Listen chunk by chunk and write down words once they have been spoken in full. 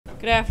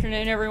Good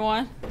afternoon,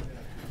 everyone.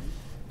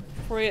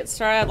 Before we get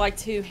started, I'd like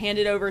to hand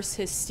it over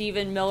to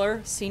Stephen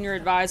Miller, Senior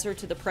Advisor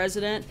to the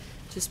President,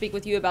 to speak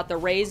with you about the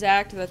RAISE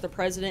Act that the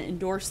President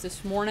endorsed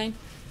this morning.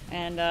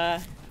 And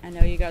I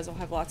know you guys will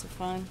have lots of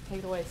fun. Take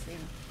it away,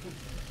 Stephen.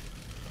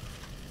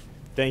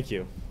 Thank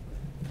you.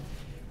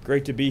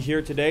 Great to be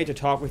here today to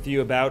talk with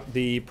you about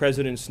the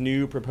President's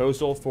new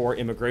proposal for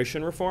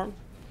immigration reform.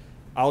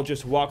 I'll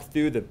just walk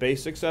through the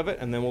basics of it,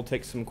 and then we'll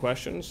take some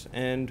questions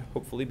and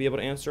hopefully be able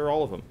to answer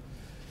all of them.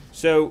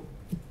 So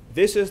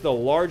this is the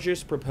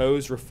largest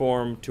proposed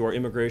reform to our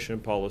immigration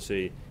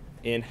policy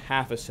in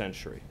half a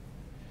century.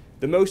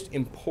 The most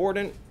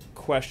important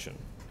question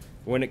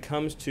when it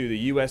comes to the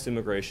U.S.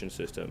 immigration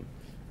system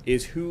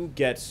is who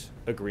gets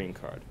a green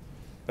card.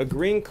 A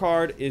green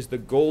card is the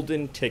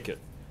golden ticket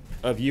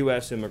of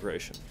U.S.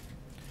 immigration.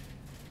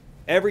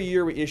 Every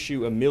year we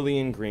issue 1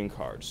 million green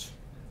cards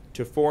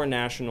to foreign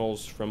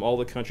nationals from all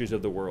the countries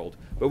of the world,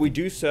 but we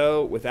do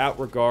so without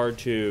regard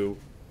to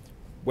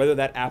whether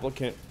that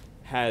applicant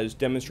has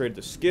demonstrated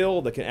the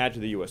skill that can add to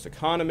the U.S.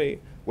 economy,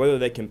 whether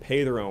they can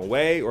pay their own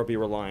way or be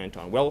reliant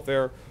on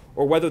welfare,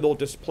 or whether they'll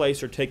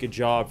displace or take a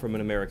job from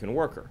an American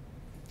worker.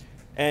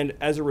 And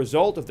as a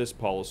result of this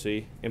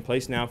policy, in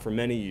place now for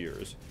many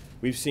years,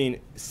 we've seen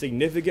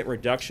significant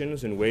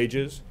reductions in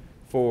wages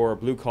for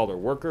blue-collar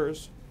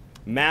workers,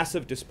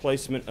 massive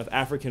displacement of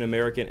African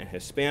American and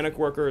Hispanic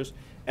workers,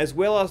 as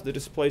well as the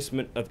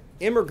displacement of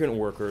immigrant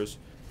workers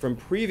from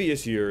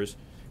previous years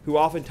who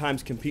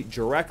oftentimes compete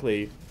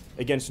directly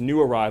against new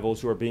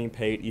arrivals who are being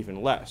paid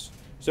even less.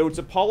 So it's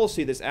a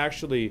policy that's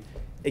actually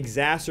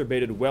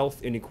exacerbated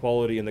wealth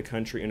inequality in the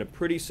country in a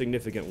pretty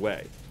significant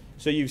way.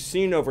 So you've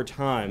seen over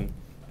time,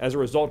 as a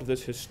result of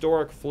this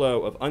historic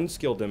flow of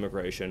unskilled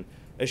immigration,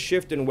 a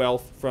shift in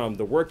wealth from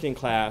the working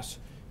class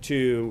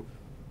to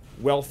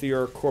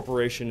wealthier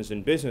corporations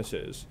and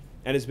businesses.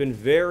 And it's been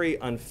very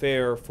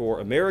unfair for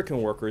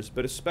American workers,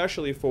 but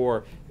especially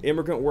for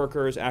immigrant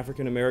workers,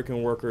 African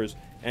American workers,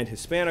 and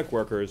Hispanic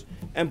workers,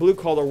 and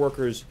blue-collar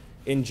workers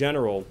in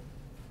general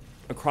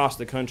across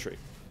the country.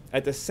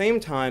 At the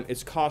same time,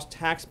 it's cost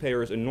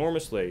taxpayers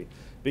enormously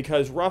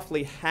because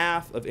roughly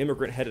half of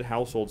immigrant-headed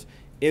households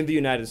in the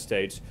United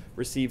States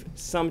receive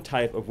some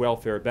type of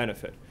welfare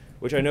benefit,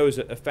 which I know is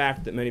a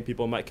fact that many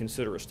people might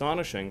consider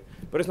astonishing,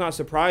 but it's not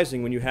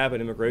surprising when you have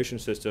an immigration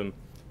system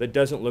that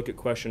doesn't look at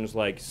questions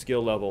like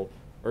skill level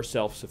or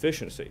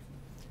self-sufficiency.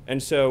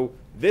 And so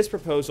this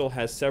proposal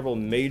has several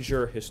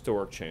major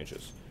historic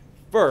changes.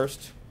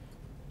 First,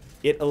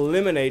 it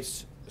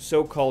eliminates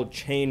so-called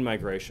chain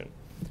migration.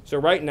 So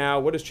right now,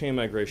 what does chain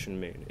migration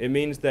mean? It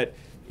means that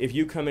if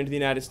you come into the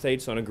United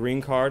States on a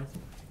green card,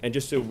 and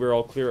just so we're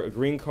all clear, a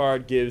green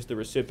card gives the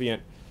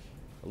recipient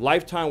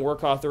lifetime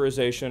work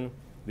authorization,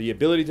 the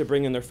ability to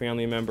bring in their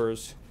family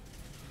members,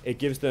 it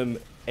gives them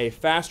a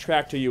fast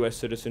track to U.S.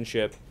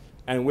 citizenship,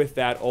 and with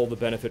that, all the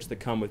benefits that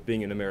come with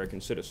being an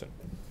American citizen.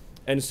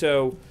 And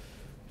so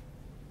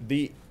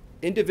the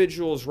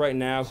individuals right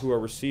now who are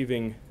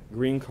receiving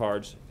green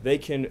cards, they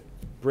can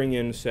bring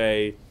in,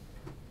 say,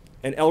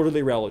 an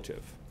elderly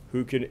relative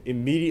who can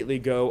immediately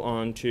go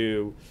on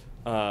to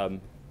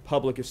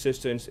public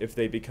assistance if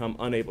they become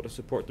unable to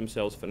support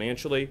themselves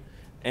financially.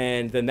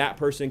 And then that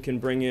person can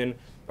bring in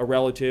a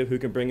relative who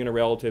can bring in a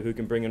relative who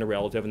can bring in a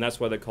relative, and that's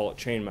why they call it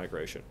chain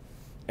migration.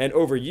 And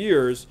over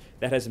years,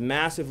 that has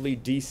massively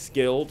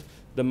de-skilled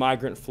the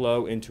migrant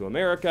flow into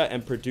America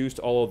and produced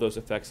all of those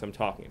effects I'm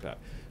talking about.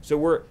 So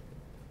we're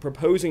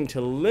proposing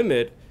to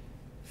limit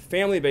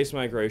family-based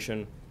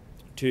migration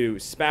to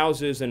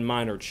spouses and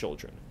minor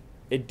children.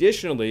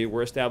 Additionally,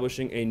 we're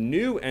establishing a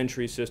new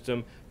entry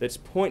system that's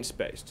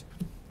points-based.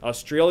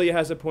 Australia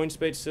has a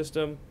points-based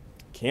system.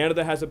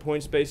 Canada has a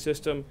points-based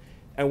system.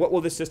 And what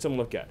will this system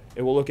look at?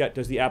 It will look at,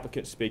 does the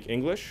applicant speak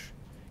English?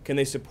 Can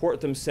they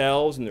support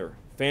themselves and their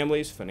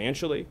families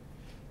financially?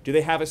 Do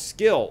they have a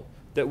skill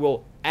that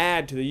will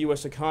add to the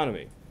U.S.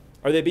 economy?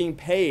 Are they being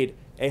paid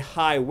a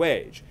high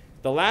wage?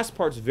 The last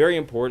part's very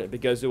important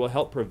because it will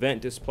help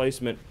prevent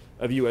displacement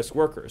of U.S.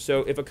 workers.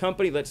 So if a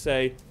company, let's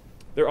say,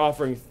 they're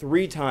offering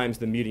 3 times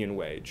the median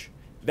wage,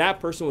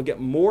 that person will get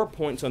more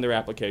points on their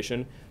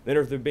application than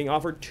if they're being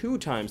offered 2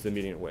 times the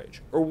median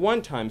wage or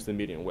 1 times the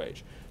median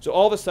wage. So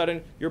all of a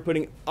sudden, you're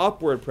putting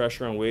upward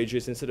pressure on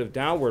wages instead of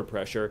downward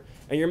pressure,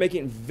 and you're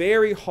making it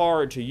very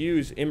hard to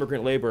use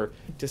immigrant labor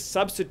to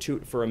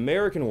substitute for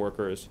American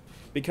workers,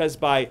 because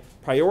by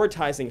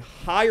prioritizing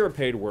higher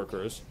paid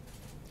workers,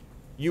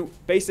 you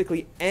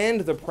basically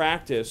end the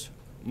practice,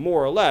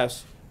 more or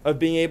less, of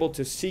being able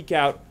to seek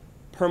out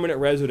permanent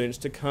residents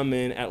to come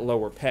in at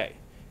lower pay.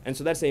 And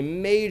so that's a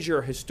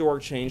major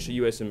historic change to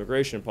U.S.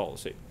 immigration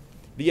policy.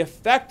 The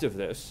effect of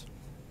this,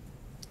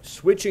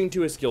 switching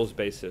to a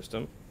skills-based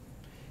system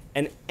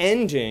and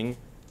ending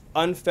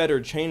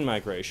unfettered chain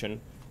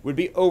migration, would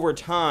be over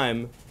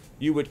time,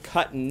 you would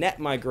cut net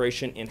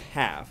migration in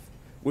half,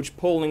 which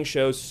polling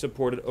shows is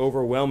supported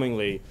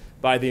overwhelmingly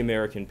by the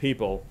American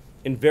people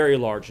in very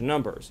large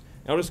numbers.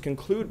 And I'll just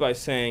conclude by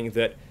saying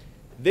that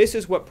this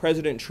is what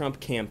President Trump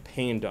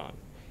campaigned on.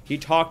 He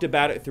talked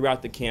about it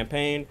throughout the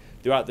campaign,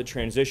 throughout the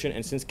transition,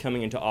 and since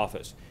coming into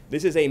office.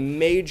 This is a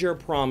major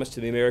promise to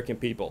the American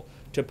people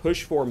to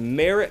push for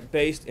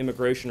merit-based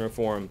immigration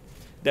reform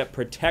that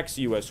protects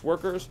U.S.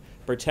 workers,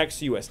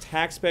 protects U.S.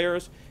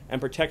 taxpayers, and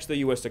protects the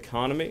U.S.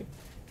 economy,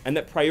 and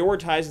that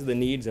prioritizes the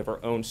needs of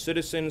our own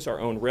citizens, our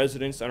own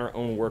residents, and our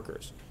own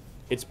workers.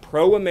 It's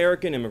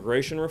pro-American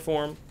immigration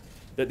reform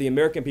that the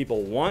American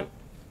people want,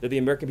 that the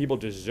American people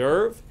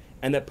deserve,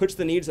 and that puts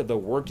the needs of the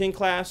working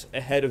class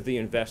ahead of the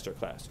investor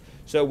class.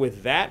 So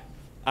with that,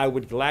 I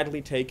would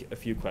gladly take a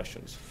few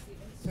questions.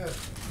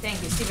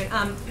 Thank you,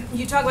 Stephen.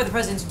 You talk about the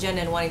president's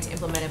agenda and wanting to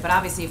implement it, but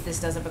obviously if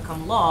this doesn't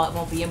become law, it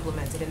won't be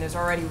implemented, and there's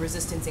already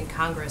resistance in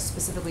Congress,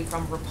 specifically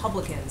from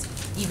Republicans,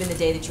 even the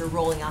day that you're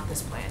rolling out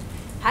this plan.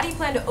 How do you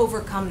plan to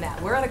overcome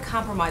that? Where are the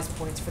compromise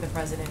points for the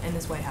president and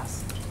this White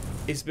House?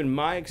 It's been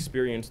my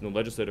experience in the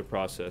legislative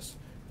process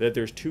that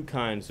there's two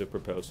kinds of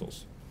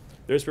proposals.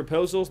 There's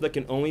proposals that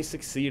can only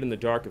succeed in the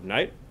dark of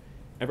night,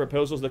 and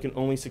proposals that can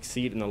only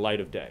succeed in the light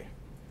of day.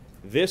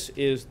 This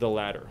is the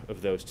latter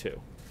of those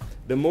two.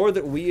 The more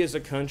that we as a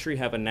country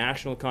have a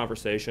national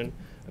conversation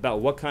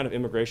about what kind of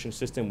immigration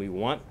system we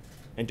want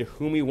and to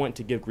whom we want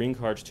to give green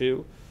cards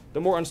to,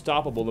 the more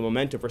unstoppable the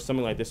momentum for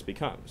something like this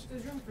becomes.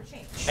 There's room for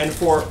change. And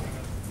for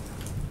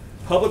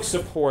public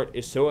support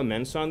is so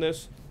immense on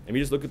this, and we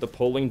just look at the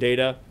polling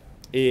data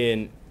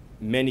in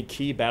many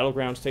key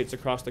battleground states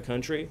across the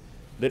country,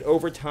 that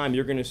over time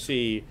you're going to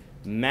see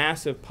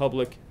massive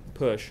public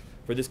push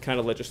for this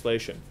kind of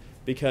legislation,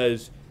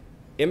 because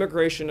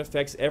immigration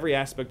affects every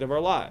aspect of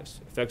our lives.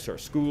 It affects our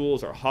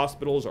schools, our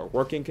hospitals, our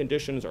working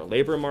conditions, our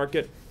labor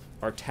market,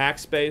 our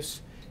tax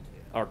base,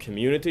 our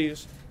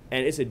communities,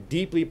 and it's a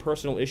deeply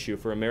personal issue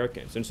for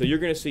Americans. And so you're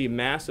going to see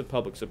massive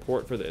public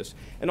support for this.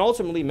 And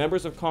ultimately,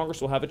 members of Congress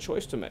will have a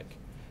choice to make.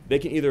 They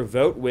can either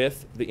vote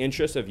with the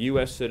interests of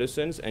U.S.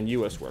 citizens and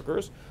U.S.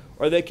 workers,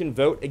 or they can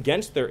vote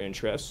against their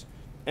interests,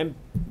 and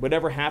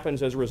whatever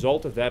happens as a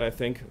result of that, I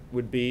think,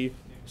 would be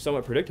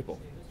somewhat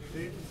predictable.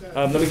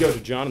 Let me go to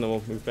John, and then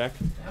we'll move back.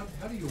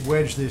 How do you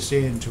wedge this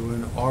into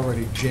an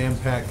already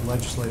jam-packed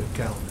legislative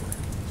calendar?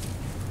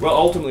 Well,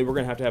 ultimately, we're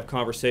going to have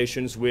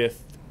conversations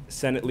with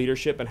Senate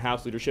leadership and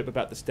House leadership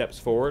about the steps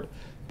forward.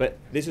 But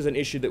this is an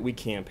issue that we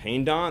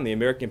campaigned on, the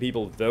American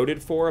people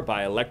voted for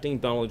by electing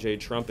Donald J.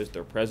 Trump as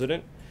their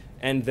president,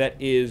 and that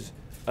is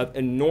of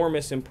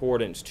enormous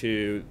importance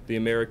to the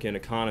American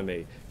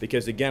economy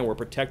because, again, we're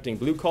protecting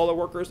blue-collar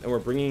workers and we're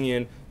bringing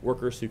in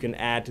workers who can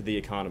add to the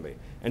economy.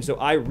 And so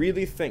I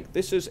really think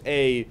this is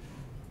a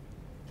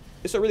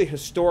really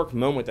historic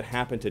moment that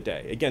happened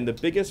today. Again, the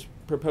biggest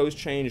proposed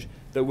change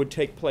that would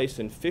take place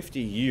in 50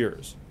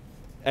 years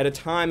at a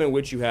time in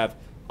which you have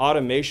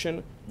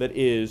automation that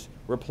is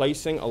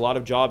replacing a lot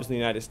of jobs in the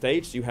United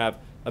States. You have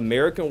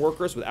American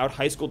workers without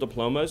high school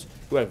diplomas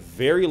who have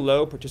very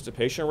low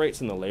participation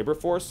rates in the labor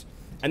force.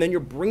 And then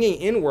you're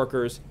bringing in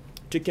workers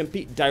to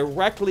compete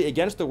directly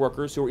against the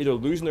workers who are either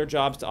losing their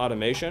jobs to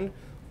automation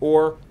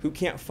or who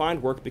can't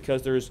find work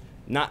because there's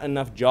not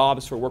enough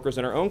jobs for workers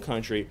in our own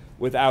country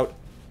without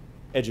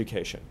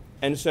education.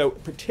 And so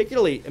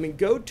particularly, I mean,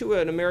 go to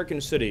an American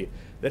city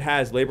that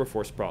has labor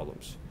force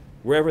problems,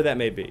 wherever that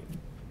may be.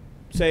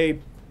 Say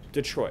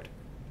Detroit.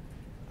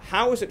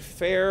 How is it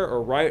fair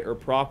or right or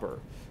proper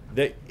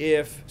that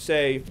if,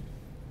 say,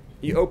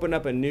 you open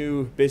up a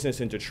new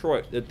business in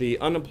Detroit, that the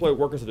unemployed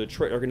workers of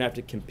Detroit are going to have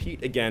to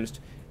compete against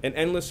an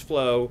endless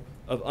flow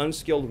of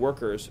unskilled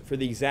workers for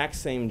the exact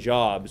same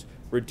jobs,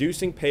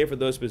 reducing pay for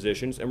those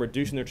positions and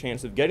reducing their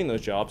chance of getting those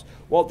jobs,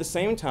 while at the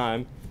same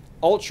time,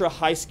 ultra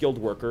high-skilled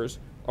workers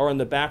are in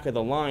the back of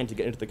the line to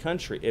get into the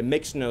country. It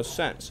makes no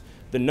sense.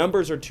 The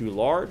numbers are too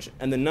large,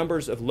 and the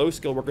numbers of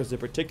low-skilled workers in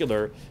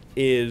particular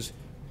is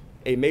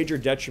a major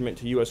detriment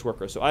to U.S.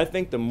 workers. So I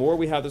think the more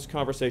we have this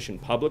conversation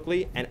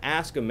publicly and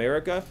ask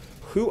America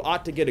who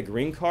ought to get a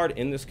green card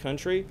in this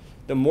country,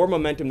 the more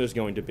momentum there's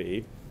going to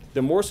be,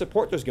 the more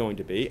support there's going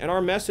to be. And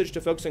our message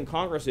to folks in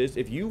Congress is,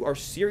 if you are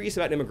serious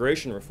about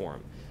immigration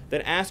reform,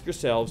 then ask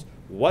yourselves,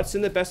 what's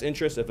in the best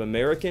interest of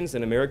Americans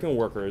and American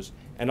workers?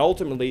 And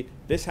ultimately,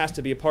 this has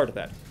to be a part of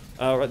that.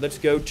 All right, let's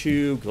go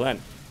to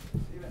Glenn.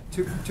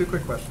 Two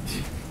quick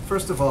questions.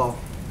 First of all,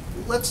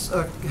 let's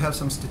have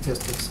some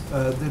statistics.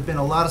 There have been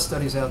a lot of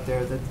studies out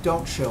there that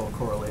don't show a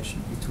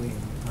correlation between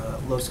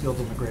low-skilled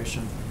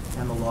immigration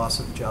and the loss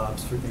of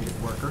jobs for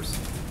native workers.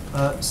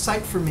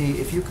 Cite for me,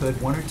 if you could,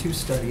 one or two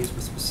studies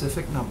with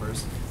specific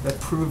numbers that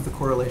prove the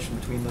correlation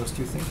between those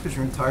two things, because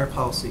your entire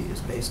policy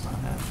is based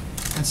on that.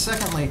 And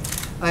secondly,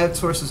 I had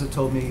sources that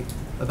told me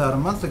about a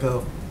month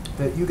ago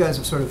that you guys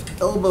have sort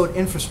of elbowed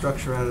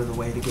infrastructure out of the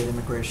way to get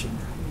immigration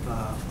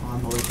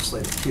on the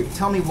legislative queue.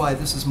 Tell me why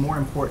this is more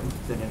important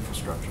than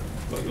infrastructure.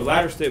 Well, the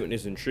latter statement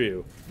isn't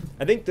true.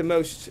 I think the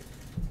most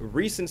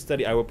recent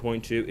study I would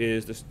point to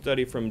is the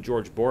study from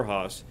George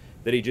Borjas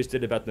that he just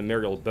did about the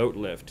Mariel boat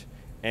lift.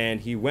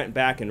 And he went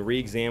back and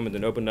re-examined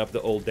and opened up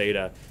the old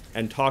data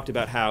and talked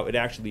about how it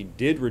actually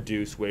did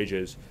reduce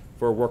wages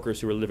for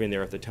workers who were living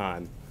there at the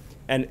time.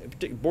 And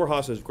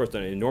Borjas has, of course,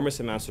 done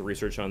enormous amounts of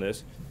research on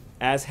this,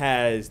 as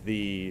has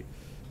the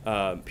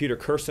Peter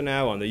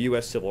Kirsanow on the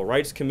U.S. Civil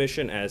Rights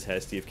Commission, as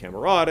has Steve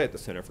Camarada at the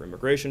Center for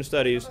Immigration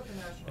Studies,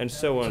 and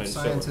so on and so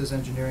on. Sciences,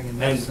 engineering, and And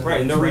medicine.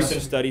 right, no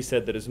recent study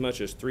said that as much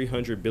as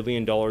 $300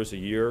 billion a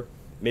year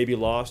may be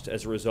lost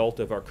as a result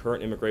of our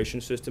current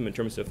immigration system in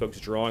terms of folks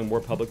drawing more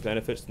public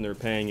benefits than they're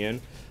paying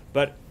in.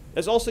 But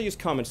let's also use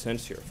common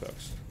sense here,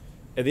 folks.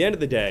 At the end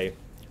of the day,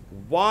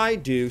 why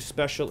do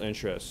special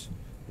interests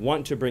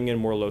want to bring in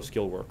more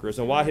low-skilled workers,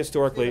 and why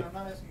historically... I'm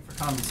not asking for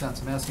common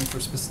sense. I'm asking for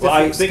specific Well,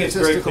 I think it's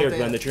very statistical clear, data.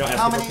 Glenn, that you're not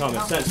How asking for many- common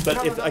how- sense. But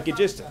no, if no, I could no,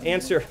 just no.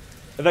 answer,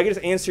 if I could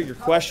just answer your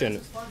question,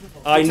 Statistics is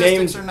wonderful. I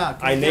named, Statistics or not,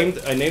 can I you named,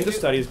 get- I named the can you-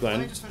 studies, let me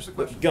Glenn. just finish the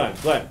question.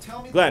 Glenn,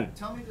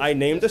 Tell me the I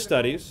named the statistic.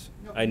 studies.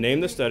 No, I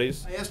named the can you-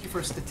 studies. I asked you for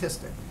a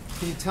statistic.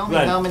 Can you tell me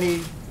Glenn, how many?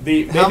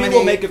 Maybe how many,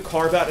 we'll make a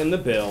carve out in the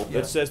bill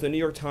Yeah. that says the New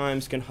York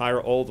Times can hire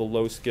all the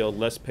low skilled,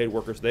 less paid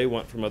workers they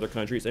want from other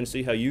countries, and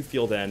see how you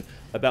feel then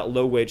about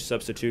low wage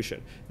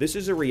substitution. This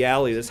is a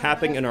reality that's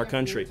happening in our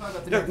country. Talk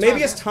about the New No, York maybe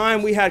Times. it's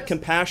time we had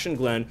compassion,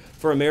 Glenn,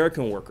 for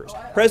American workers.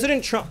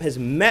 President Trump has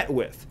met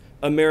with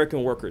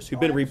American workers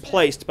who've been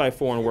replaced by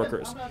foreign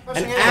workers, I'm not and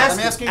questioning any of that. I'm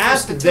asking for a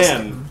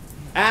statistic.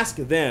 ask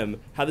them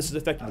how this has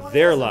affected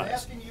their lives.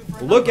 asking you for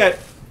a Look number.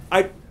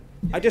 at,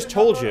 I just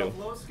told you.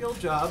 Low-skilled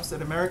jobs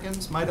that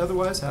Americans might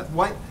otherwise have.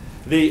 Why?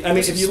 I mean,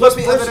 This if is you look supposed to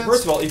be first, evidence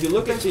first of all, if you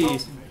look at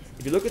against the policymakers.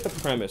 if you look at the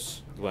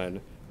premise, Glenn,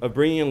 of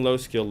bringing in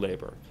low-skilled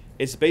labor,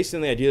 it's based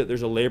on the idea that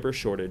there's a labor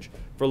shortage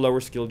for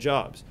lower-skilled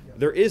jobs.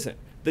 There isn't.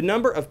 The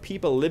number of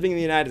people living in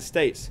the United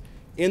States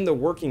in the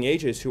working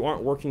ages who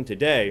aren't working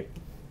today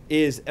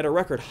is at a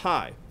record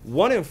high.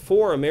 1 in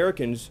 4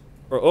 Americans,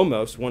 or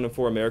almost 1 in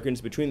 4 Americans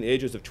between the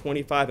ages of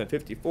 25 and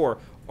 54,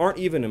 aren't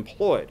even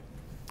employed.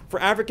 For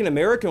African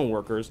American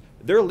workers,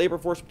 their labor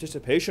force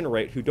participation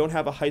rate who don't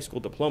have a high school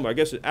diploma, I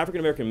guess African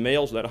American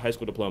males without a high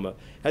school diploma,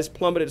 has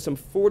plummeted some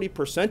 40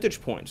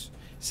 percentage points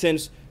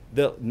since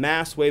the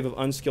mass wave of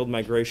unskilled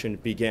migration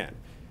began.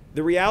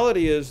 The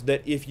reality is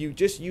that if you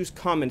just use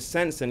common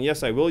sense, and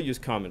yes, I will use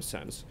common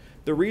sense,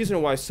 the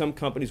reason why some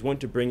companies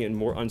want to bring in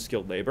more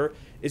unskilled labor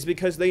is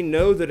because they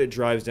know that it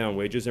drives down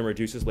wages and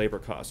reduces labor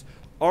costs.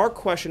 Our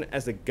question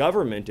as a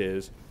government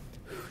is,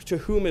 to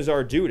whom is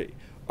our duty?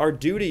 Our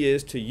duty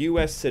is to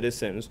U.S.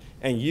 citizens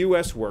and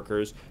U.S.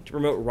 workers to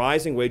promote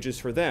rising wages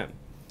for them.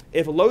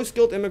 If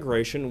low-skilled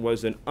immigration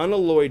was an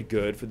unalloyed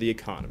good for the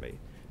economy,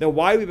 then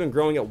why have we been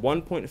growing at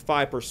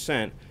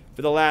 1.5%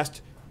 for the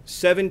last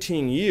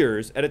 17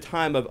 years at a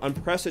time of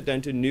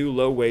unprecedented new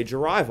low-wage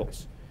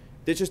arrivals?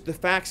 It's just the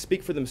facts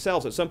speak for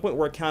themselves. At some point,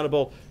 we're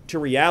accountable to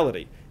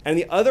reality. And on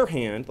the other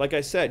hand, like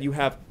I said, you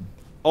have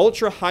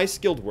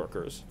ultra-high-skilled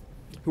workers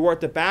who are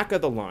at the back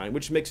of the line,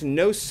 which makes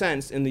no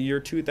sense in the year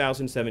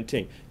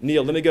 2017.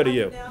 Neil, let me go to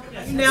you. Now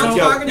Let's go.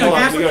 targeting Hold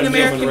on, African Neil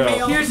American Monroe.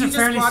 males. Here's You a just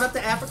fairly brought s- up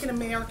the African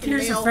American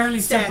here's a male fairly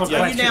simple stats.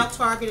 Are you question. now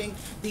targeting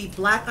the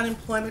black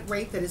unemployment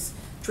rate that is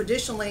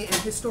traditionally and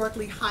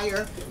historically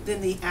higher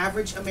than the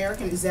average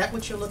American? Is that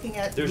what you're looking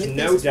at? There's with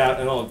no this? doubt,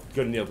 and I'll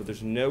go to Neil, but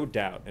there's no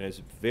doubt, and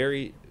it's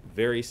very,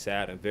 very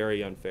sad and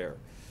very unfair,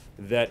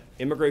 that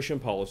immigration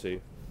policy,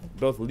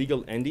 both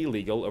legal and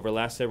illegal, over the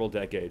last several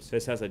decades,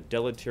 has a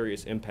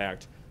deleterious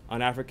impact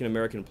on African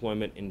American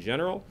employment in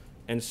general,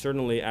 and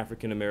certainly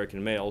African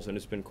American males, and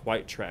it's been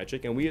quite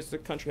tragic. And we as a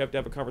country have to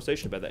have a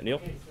conversation about that. Neil?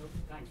 Okay, so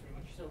thanks very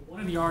much. So one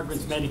of the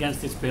arguments made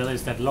against this bill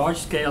is that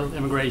large-scale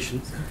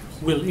immigration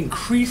will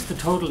increase the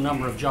total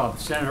number of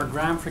jobs. Senator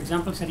Graham, for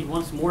example, said he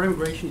wants more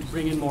immigration to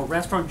bring in more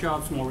restaurant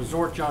jobs, more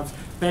resort jobs,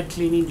 bed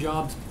cleaning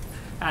jobs,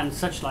 and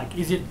such like.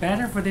 Is it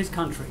better for this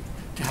country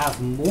to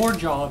have more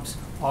jobs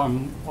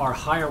or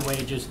higher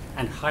wages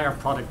and higher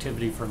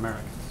productivity for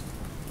Americans?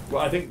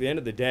 Well, I think at the end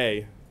of the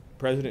day,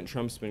 President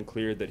Trump's been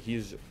clear that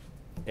he's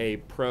a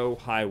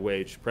pro-high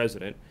wage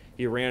president.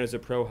 He ran as a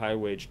pro-high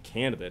wage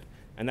candidate,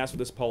 and that's what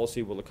this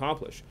policy will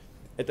accomplish.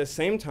 At the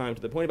same time,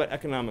 to the point about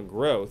economic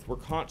growth, we're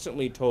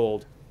constantly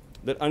told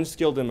that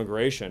unskilled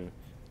immigration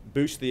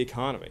boosts the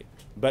economy.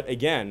 But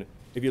again,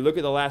 if you look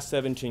at the last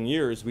 17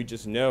 years, we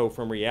just know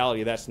from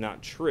reality that's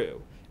not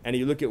true. And if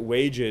you look at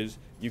wages,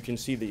 you can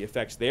see the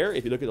effects there.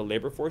 If you look at the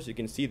labor force, you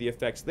can see the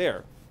effects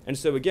there. And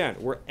so again,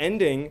 we're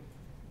ending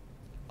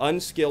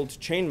unskilled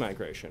chain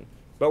migration,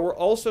 but we're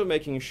also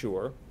making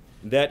sure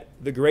that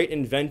the great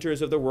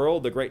inventors of the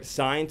world, the great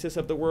scientists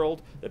of the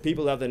world, the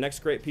people who have the next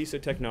great piece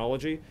of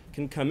technology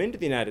can come into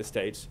the United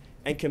States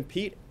and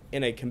compete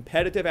in a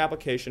competitive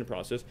application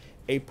process,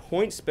 a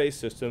points-based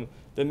system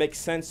that makes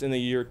sense in the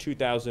year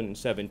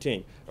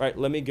 2017. All right,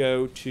 let me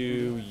go to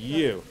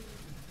you.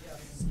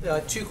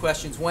 Two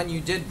questions. One, you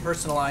did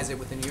personalize it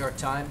with the New York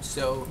Times,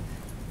 so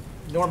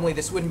normally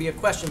this wouldn't be a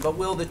question, but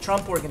will the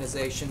Trump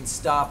organization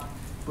stop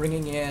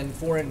bringing in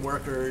foreign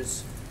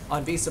workers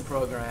on visa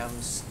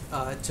programs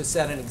to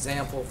set an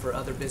example for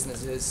other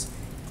businesses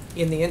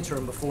in the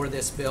interim before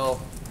this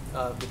bill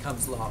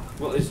becomes law?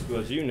 Well,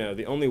 as you know,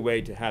 the only way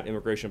to have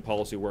immigration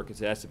policy work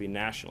is it has to be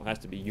national, it has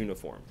to be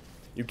uniform.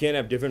 You can't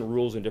have different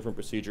rules and different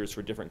procedures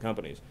for different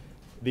companies.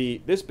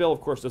 This bill,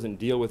 of course, doesn't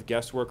deal with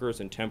guest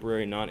workers and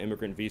temporary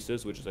non-immigrant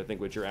visas, which is, I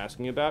think, what you're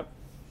asking about,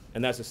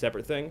 and that's a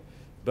separate thing.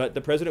 But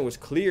the president was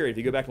clear, if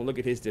you go back and look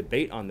at his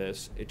debate on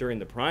this during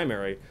the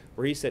primary,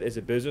 where he said, as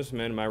a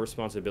businessman, my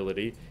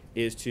responsibility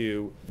is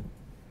to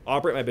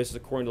operate my business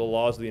according to the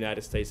laws of the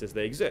United States as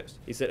they exist.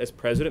 He said, as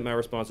president, my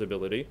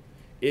responsibility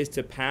is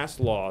to pass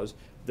laws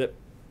that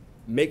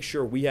make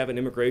sure we have an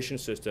immigration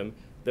system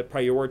that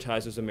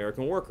prioritizes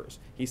American workers.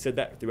 He said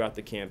that throughout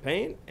the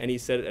campaign, and he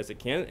said it as a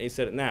candidate, and he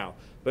said it now.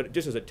 But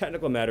just as a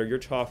technical matter, you're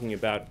talking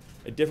about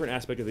a different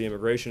aspect of the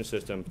immigration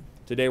system.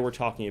 Today we're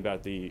talking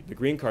about the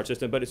green card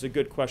system, but it's a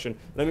good question.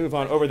 Let me move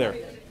on over there.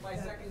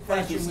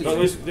 Thank you,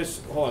 Oh,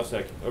 Stephen. hold on a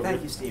second. Over Thank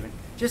here. you, Stephen.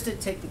 Just to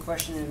take the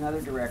question in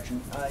another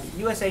direction,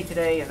 USA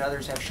Today and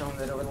others have shown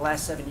that over the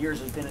last 7 years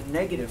there's been a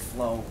negative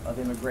flow of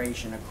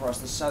immigration across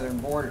the southern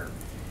border.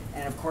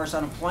 And of course,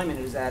 unemployment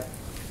is at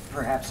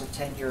perhaps a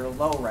 10-year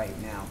low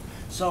right now.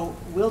 So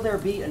will there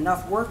be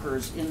enough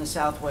workers in the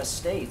southwest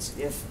states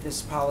if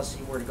this policy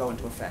were to go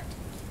into effect?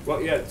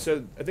 Well, yeah,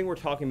 so I think we're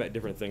talking about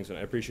different things, and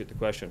I appreciate the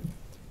question.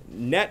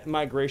 Net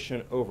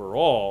migration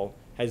overall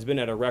has been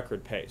at a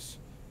record pace.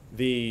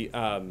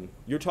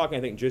 You're talking,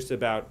 I think, just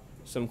about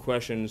some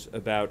questions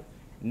about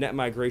net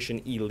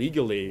migration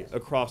illegally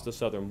across the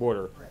southern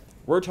border. Correct.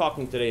 We're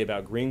talking today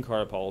about green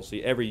card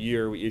policy. Every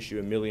year we issue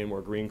 1 million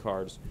more green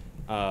cards,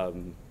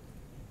 and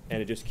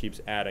it just keeps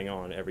adding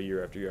on every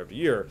year after year after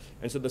year.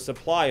 And so the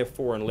supply of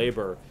foreign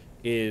labor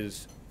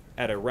is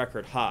at a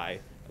record high.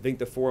 I think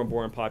the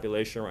foreign-born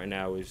population right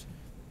now is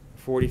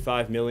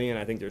 45 million.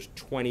 I think there's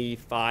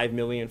 25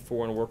 million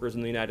foreign workers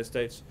in the United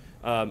States.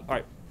 All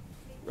right,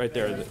 right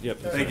there. Yep.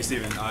 Thank you,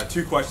 Stephen.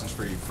 2 questions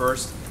for you.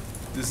 First,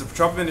 does the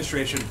Trump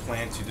administration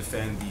plan to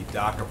defend the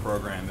DACA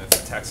program if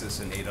Texas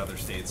and 8 other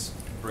states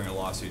bring a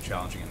lawsuit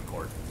challenging it in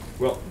court?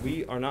 Well,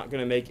 we are not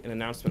going to make an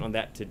announcement on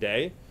that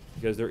today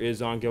because there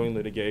is ongoing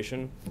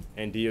litigation,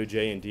 and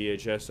DOJ and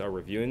DHS are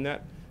reviewing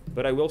that.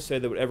 But I will say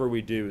that whatever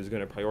we do is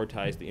going to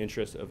prioritize the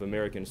interests of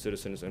American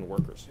citizens and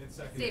workers.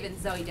 Stephen,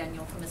 Zoe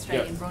Daniel from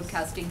Australian Yes.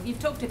 Broadcasting. You've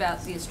talked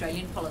about the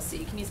Australian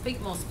policy. Can you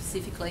speak more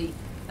specifically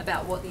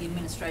about what the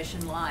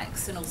administration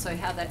likes and also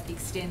how that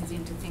extends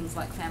into things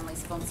like family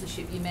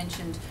sponsorship? You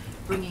mentioned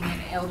bringing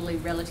in elderly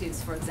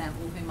relatives, for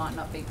example, who might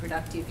not be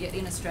productive, yet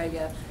in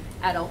Australia,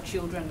 adult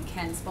children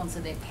can sponsor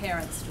their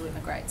parents to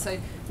immigrate. So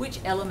which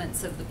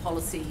elements of the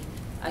policy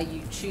are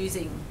you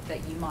choosing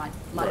that you might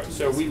like Right. to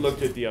So use? we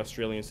looked at the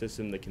Australian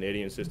system, the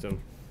Canadian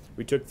system.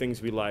 We took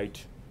things we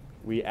liked.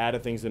 We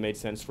added things that made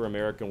sense for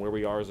America and where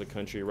we are as a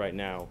country right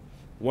now.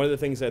 One of the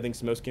things I think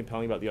is most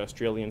compelling about the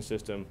Australian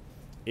system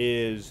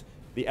is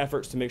the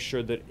efforts to make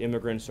sure that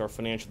immigrants are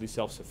financially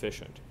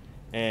self-sufficient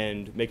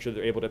and make sure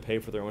they're able to pay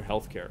for their own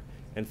health care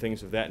and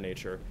things of that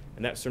nature.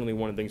 And that's certainly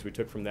one of the things we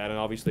took from that. And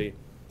obviously,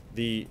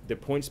 the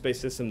points-based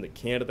system that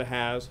Canada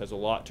has a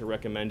lot to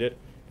recommend it.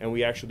 And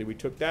we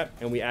took that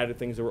and we added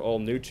things that were all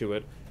new to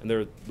it, and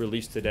they're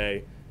released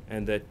today,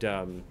 and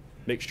that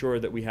make sure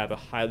that we have a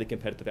highly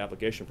competitive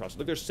application process.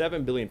 Look, there's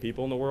 7 billion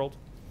people in the world,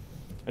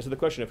 and so the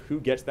question of who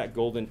gets that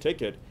golden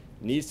ticket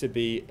needs to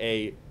be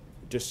a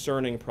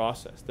discerning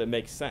process that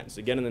makes sense.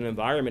 Again, in an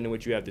environment in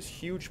which you have this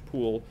huge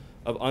pool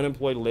of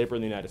unemployed labor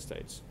in the United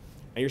States,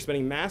 and you're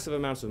spending massive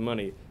amounts of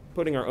money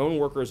putting our own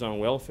workers on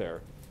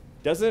welfare,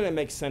 doesn't it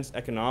make sense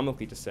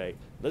economically to say,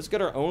 let's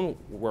get our own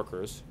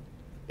workers,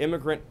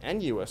 immigrant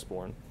and U.S.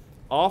 born,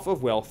 off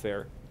of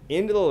welfare,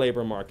 into the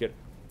labor market,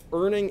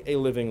 earning a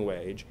living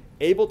wage,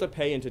 able to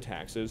pay into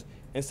taxes,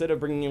 instead of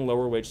bringing in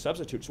lower wage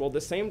substitutes, while at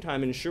the same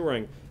time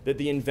ensuring that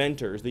the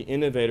inventors, the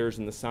innovators,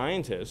 and the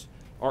scientists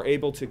are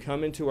able to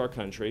come into our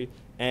country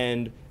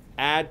and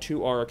add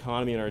to our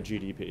economy and our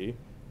GDP,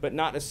 but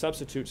not as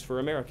substitutes for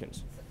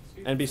Americans.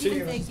 NBC.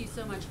 Stephen, thank you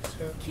so much.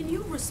 Can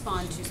you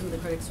respond to some of the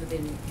critics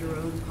within your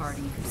own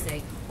party who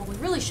say what we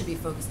really should be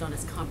focused on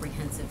is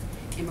comprehensive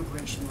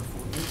immigration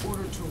reform in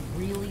order to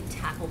really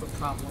tackle the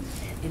problem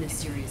in a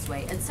serious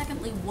way? And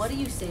secondly, what do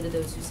you say to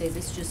those who say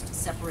this just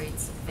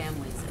separates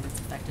families and it's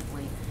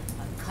effectively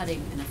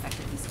cutting an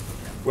effective visa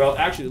program? Well,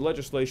 actually, the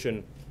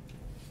legislation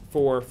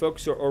for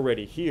folks who are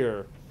already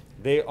here,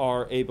 they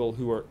are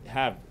able,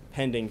 have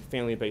pending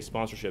family-based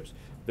sponsorships,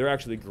 they're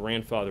actually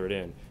grandfathered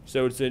in.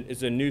 So it's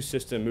a new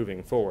system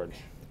moving forward,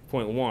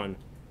 point one.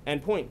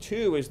 And point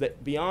two is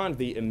that beyond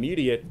the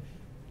immediate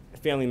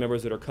family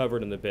members that are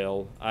covered in the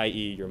bill,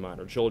 i.e. your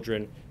minor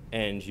children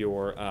and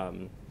your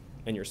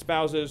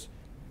spouses,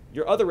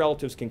 your other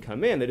relatives can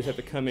come in. They just have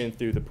to come in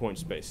through the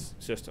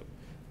points-based system.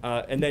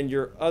 And then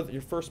your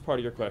first part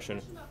of your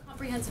question.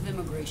 Comprehensive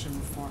immigration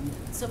reform.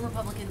 Some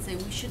Republicans say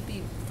we should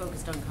be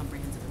focused on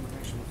comprehensive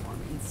immigration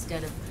reform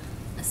instead of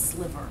a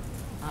sliver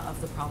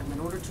of the problem in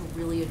order to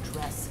really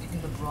address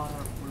the broader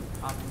root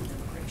problem of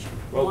immigration.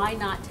 Well, why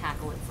not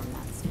tackle it from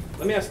that standpoint?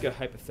 Let me ask you a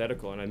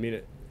hypothetical, and I mean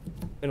it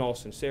in all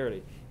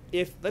sincerity.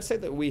 If, let's say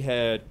that we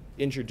had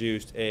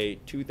introduced a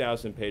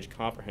 2,000-page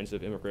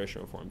comprehensive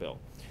immigration reform bill,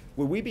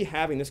 would we be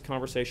having this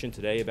conversation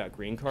today about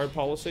green card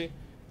policy?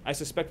 I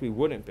suspect we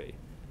wouldn't be.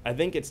 I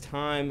think it's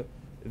time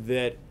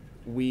that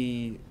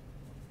we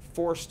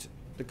forced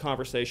the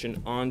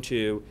conversation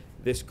onto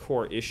this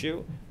core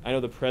issue. I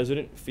know the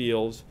president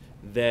feels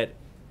that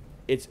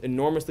it's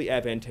enormously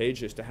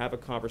advantageous to have a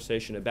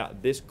conversation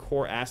about this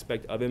core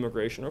aspect of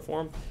immigration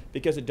reform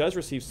because it does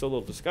receive so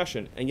little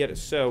discussion, and yet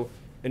it's so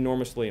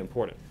enormously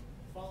important.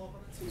 Hold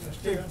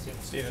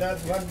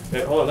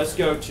on, let's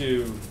go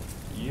to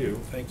you.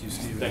 Thank you,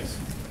 Stephen. Thanks.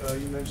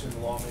 You mentioned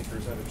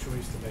lawmakers have a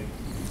choice to make.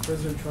 Is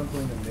President Trump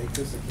going to make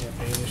this a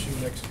campaign issue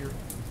next year?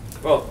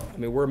 Well, I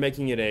mean, we're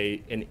making it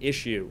an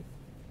issue,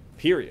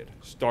 period,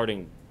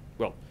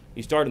 well,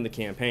 he started the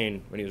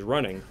campaign when he was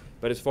running,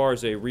 but as far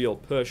as a real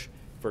push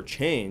for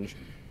change,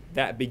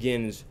 that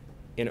begins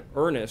in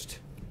earnest,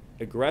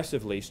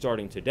 aggressively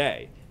starting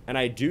today. And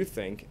I do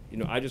think,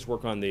 I just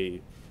work on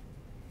the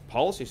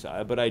policy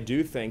side, but I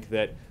do think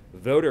that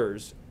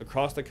voters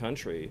across the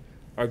country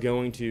are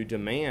going to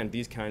demand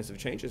these kinds of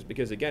changes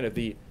because, again, of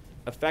the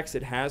effects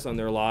it has on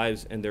their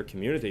lives and their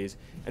communities.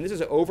 And this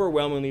is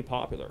overwhelmingly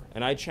popular.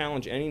 And I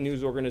challenge any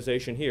news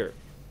organization here,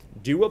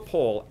 do a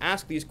poll,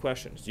 ask these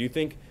questions. Do you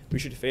think we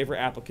should favor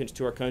applicants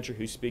to our country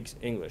who speaks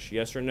English?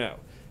 Yes or no?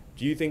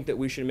 Do you think that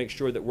we should make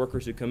sure that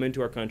workers who come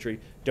into our country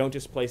don't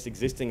displace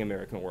existing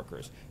American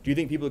workers? Do you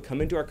think people who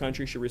come into our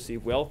country should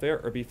receive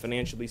welfare or be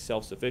financially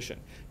self-sufficient?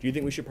 Do you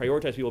think we should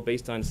prioritize people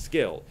based on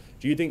skill?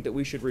 Do you think that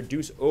we should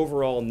reduce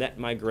overall net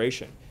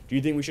migration? Do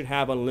you think we should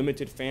have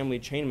unlimited family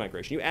chain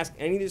migration? You ask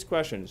any of these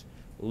questions,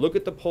 look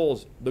at the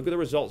polls, look at the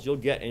results you'll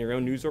get in your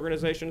own news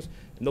organizations,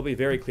 and they'll be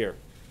very clear.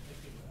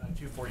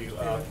 Two for you.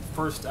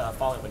 First,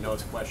 following up on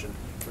Noah's question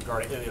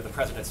regarding the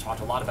president's talked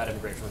a lot about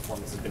immigration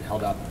reform. This has been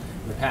held up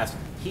in the past.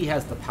 He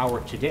has the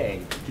power today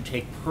to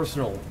take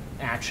personal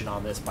action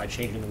on this by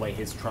changing the way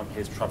his Trump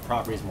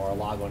properties,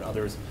 Mar-a-Lago and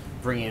others,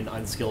 bring in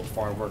unskilled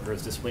foreign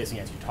workers, displacing,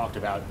 as you talked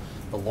about,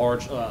 the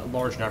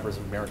large numbers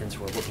of Americans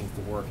who are looking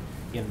for work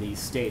in these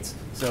states.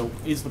 So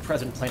is the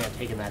president planning on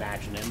taking that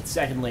action? And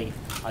secondly,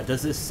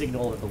 does this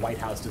signal that the White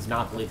House does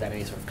not believe that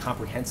any sort of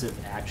comprehensive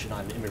action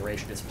on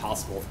immigration is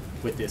possible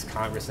with this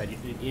Congress, that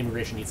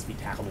immigration needs to be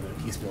tackled in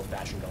a piecemeal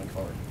fashion going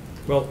forward?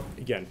 Well,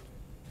 again,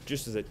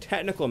 just as a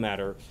technical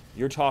matter,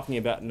 you're talking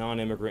about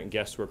non-immigrant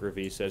guest worker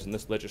visas, and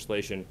this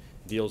legislation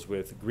deals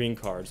with green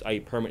cards,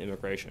 i.e. permanent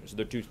immigration. So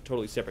they're two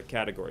totally separate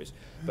categories.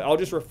 But I'll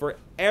just refer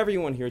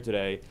everyone here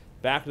today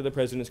back to the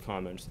president's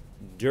comments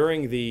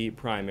during the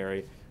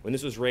primary when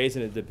this was raised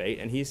in a debate,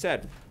 and he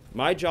said,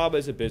 my job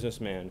as a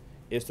businessman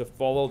is to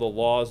follow the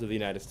laws of the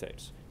United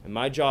States. And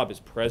my job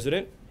as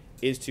president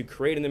is to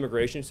create an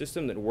immigration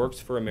system that works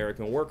for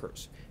American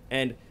workers.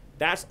 And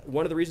that's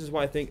one of the reasons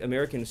why I think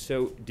Americans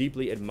so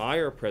deeply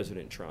admire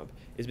President Trump,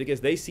 is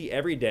because they see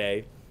every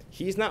day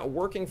he's not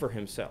working for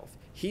himself.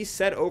 He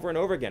said over and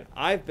over again,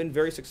 I've been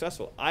very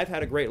successful. I've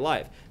had a great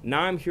life.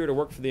 Now I'm here to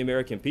work for the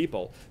American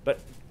people. But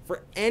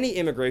for any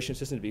immigration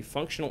system to be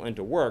functional and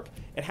to work,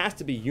 it has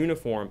to be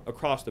uniform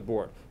across the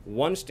board.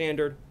 One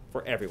standard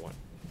for everyone.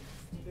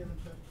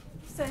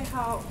 Say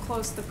how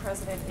close the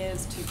president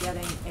is to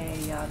getting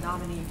a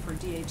nominee for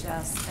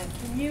DHS, and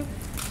can you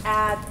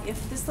add,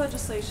 if this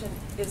legislation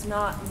is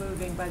not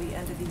moving by the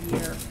end of the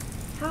year,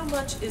 how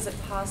much is it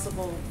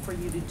possible for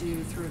you to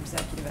do through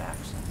executive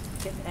action,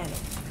 if any?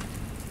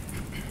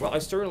 Well, I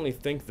certainly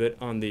think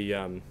that on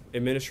the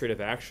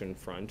administrative action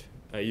front,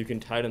 you can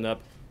tighten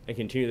up and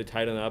continue to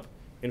tighten up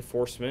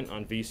enforcement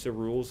on visa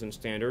rules and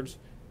standards,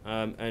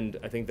 and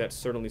I think that's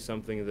certainly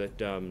something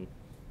that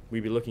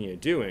we'd be looking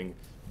at doing.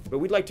 But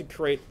we'd like to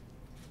create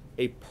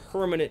a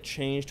permanent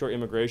change to our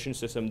immigration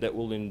system that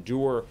will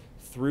endure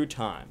through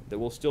time, that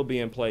will still be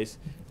in place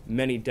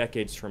many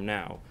decades from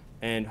now.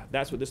 And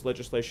that's what this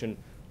legislation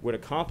would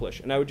accomplish.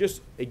 And I would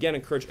just, again,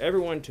 encourage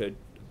everyone to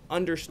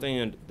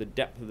understand the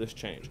depth of this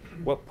change.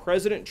 What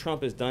President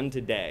Trump has done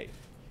today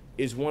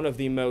is one of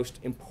the most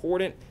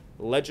important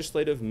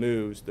legislative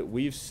moves that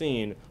we've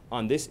seen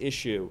on this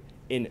issue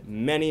in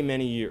many,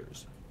 many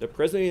years. The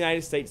President of the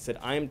United States said,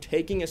 I am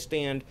taking a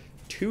stand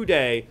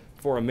today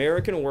for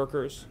American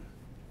workers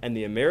and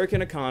the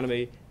American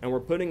economy, and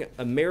we're putting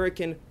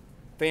American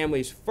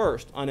families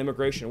first on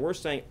immigration. We're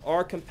saying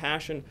our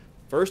compassion,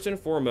 first and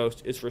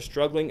foremost, is for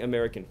struggling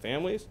American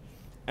families,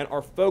 and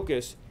our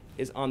focus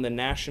is on the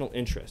national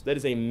interest. That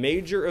is a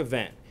major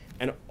event,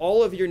 and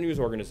all of your news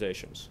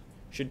organizations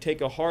should take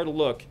a hard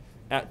look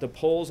at the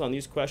polls on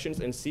these questions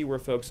and see where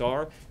folks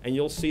are, and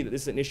you'll see that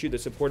this is an issue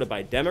that's supported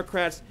by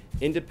Democrats,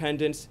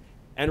 independents,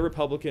 and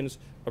Republicans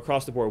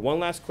across the board. One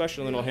last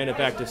question, and then I'll hand it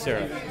back to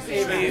Sarah.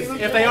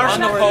 If they are on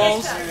the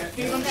polls,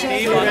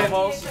 Steve, on the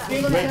polls.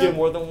 You might do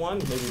more than one,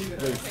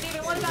 maybe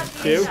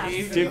two.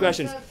 Two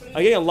questions.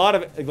 I'm getting a lot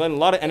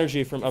of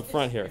energy from up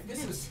front here.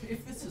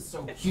 If this is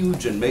so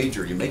huge and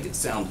major, you make it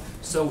sound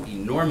so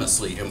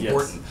enormously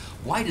important. Yes.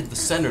 Why did the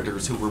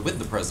senators who were with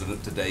the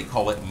president today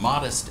call it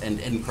modest and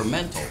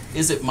incremental?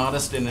 Is it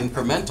modest and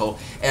incremental?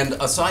 And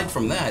aside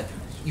from that,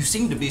 you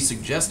seem to be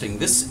suggesting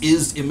this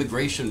is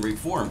immigration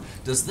reform.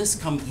 Does this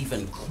come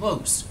even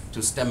close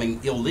to stemming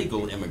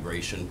illegal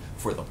immigration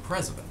for the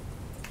president?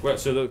 Well,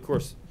 so of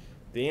course,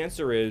 the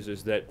answer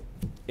is that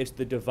it's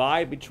the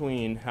divide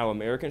between how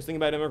Americans think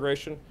about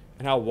immigration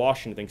and how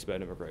Washington thinks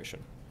about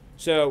immigration.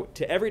 So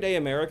to everyday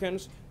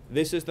Americans,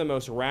 this is the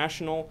most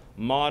rational,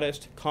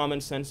 modest, common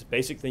sense,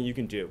 basic thing you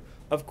can do.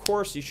 Of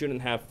course you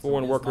shouldn't have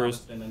foreign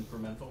workers.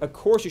 Of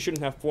course you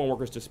shouldn't have foreign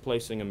workers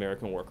displacing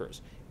American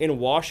workers. In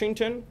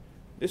Washington,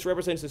 this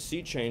represents a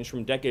sea change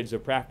from decades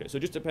of practice. So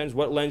it just depends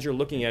what lens you're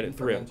looking at it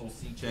through. Incremental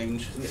sea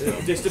change.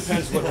 It just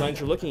depends what lens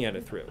you're looking at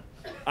it through.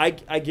 I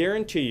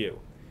guarantee you,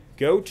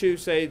 go to,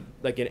 say,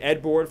 like an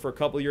ed board for a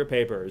couple of your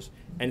papers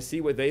and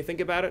see what they think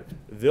about it.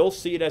 They'll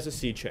see it as a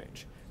sea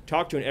change.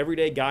 Talk to an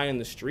everyday guy in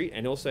the street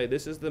and he'll say,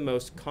 this is the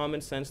most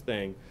common sense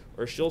thing,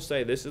 or she'll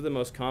say, this is the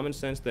most common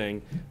sense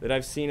thing that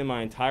I've seen in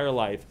my entire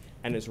life,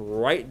 and it's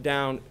right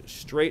down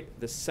straight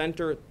the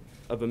center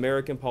of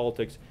American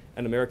politics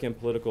and American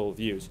political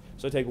views.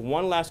 So take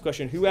one last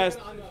question. Who has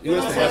the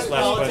last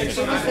question?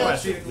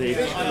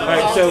 All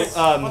right,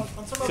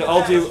 so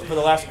I'll do for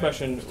the last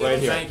question right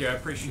here. Thank you, I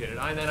appreciate it.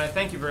 And I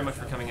thank you very much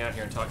for coming out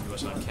here and talking to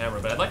us on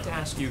camera. But I'd like to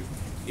ask you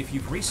if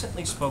you've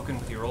recently spoken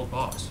with your old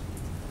boss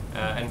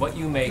and what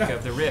you make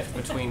of the rift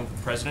between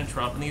President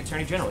Trump and the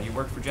Attorney General. You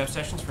worked for Jeff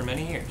Sessions for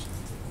many years.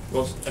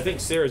 Well, I think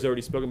Sarah's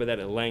already spoken about that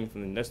at length,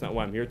 and that's not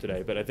why I'm here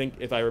today. But I think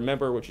if I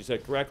remember what she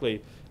said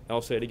correctly,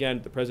 I'll say it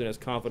again. The president has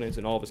confidence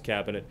in all of his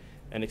cabinet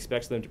and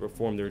expects them to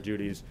perform their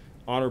duties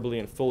honorably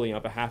and fully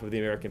on behalf of the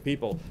American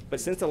people. But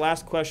since the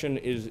last question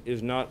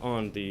is not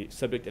on the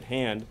subject at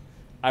hand,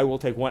 I will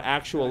take one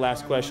actual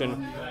last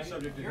question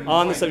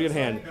on the subject at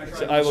hand.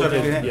 So I will do,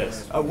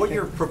 yes. What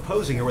you're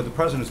proposing here, what the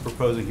president's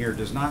proposing here,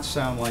 does not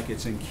sound like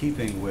it's in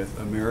keeping with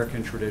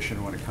American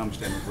tradition when it comes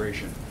to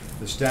immigration.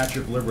 The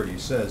Statue of Liberty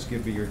says,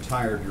 give me your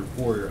tired, your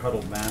poor, your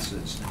huddled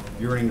masses,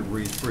 yearning to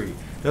breathe free.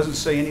 It doesn't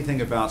say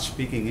anything about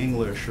speaking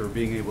English or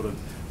being able to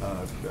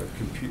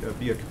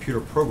be a computer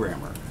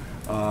programmer.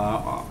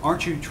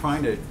 Aren't you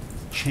trying to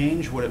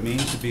change what it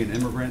means to be an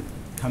immigrant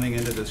coming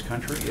into this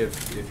country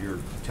if you're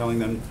telling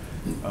them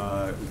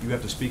you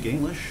have to speak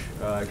English?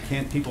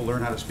 Can't people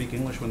learn how to speak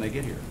English when they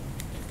get here?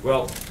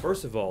 Well,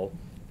 first of all,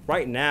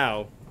 right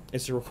now,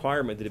 it's a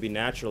requirement that to be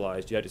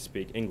naturalized, you have to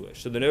speak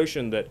English. So the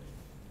notion that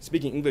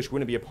speaking English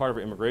wouldn't be a part of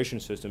our immigration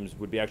systems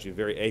would be actually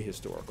very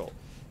ahistorical.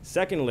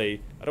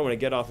 Secondly, I don't want to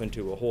get off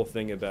into a whole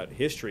thing about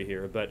history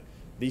here, but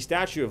the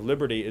Statue of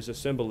Liberty is a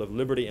symbol of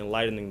liberty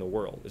enlightening the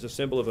world. It's a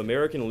symbol of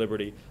American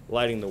liberty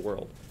lighting the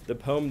world. The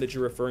poem that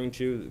you're referring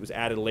to that was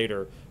added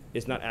later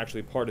is not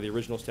actually part of the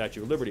original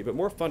Statue of Liberty, but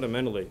more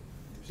fundamentally,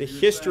 the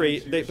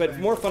history, but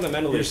more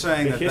fundamentally, you're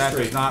saying the that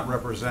history, that does not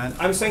represent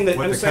I'm saying that,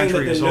 what I'm the saying that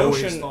country the has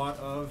always notion, thought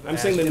of I'm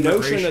as saying the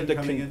notion that the,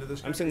 coming into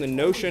this I'm saying the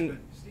country? notion,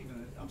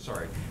 I'm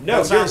sorry.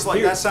 No, that sounds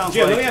like,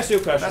 Jim, let me ask you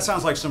a question. That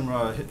sounds like some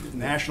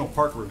National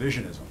Park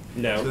revisionism.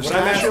 No, The what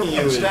I'm asking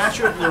you is,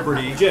 Statue of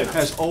Liberty Jim,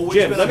 has always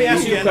Jim, been let me a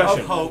ask you a beacon question.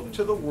 of hope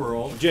to the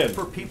world Jim,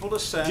 for people to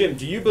send Jim,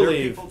 do you their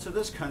believe, people to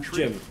this country,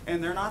 Jim,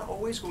 and they're not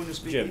always going to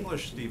speak Jim,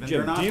 English, Stephen. Jim,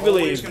 They're not do you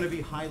always believe, going to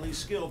be highly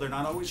skilled. They're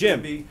not always going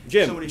to be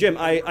somebody Jim,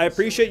 I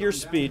appreciate your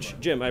speech.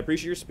 Jim, I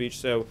appreciate your speech.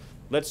 So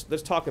let's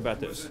talk about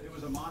this.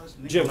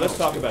 Jim, let's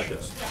talk about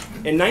this.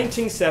 In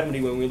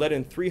 1970, when we let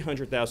in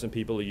 300,000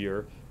 people a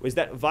year, was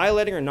that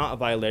violating or not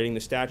violating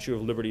the Statue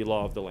of Liberty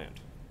law of the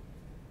land?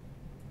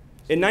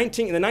 In the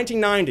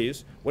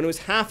 1990s, when it was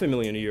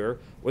 500,000 a year,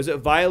 was it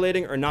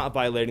violating or not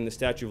violating the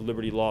Statue of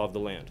Liberty law of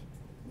the land?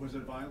 Was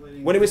it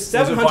violating? When it was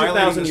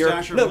 700,000 a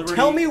year. No,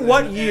 tell me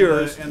what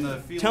years.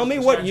 Tell me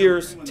what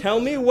years. Tell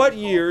me what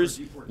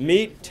years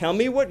meet. Tell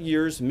me what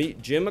years meet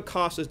Jim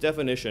Acosta's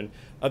definition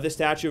of the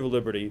Statue of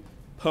Liberty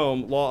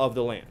poem law of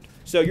the land.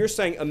 So you're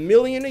saying 1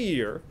 million a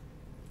year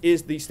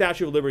is the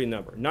Statue of Liberty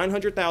number.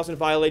 900,000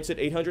 violates it.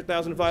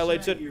 800,000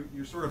 violates it.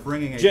 You're sort of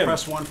bringing a Jim,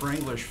 press one for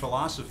English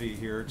philosophy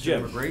here to Jim,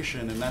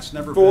 immigration, and that's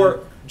never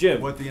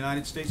been what the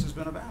United States has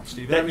been about,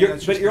 Steve. But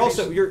you're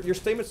also your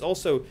statement's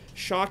also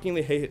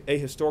shockingly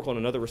ahistorical in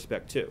another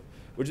respect too,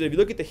 which is if you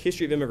look at the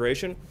history of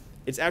immigration,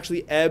 it's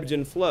actually ebbed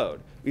and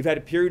flowed. We've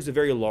had periods of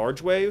very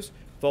large waves,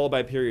 followed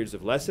by periods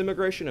of less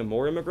immigration and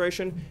more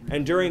immigration.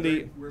 And during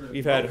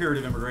we've had a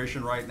period of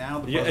immigration right now.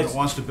 The Yeah, president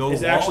wants to build a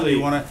wall. actually,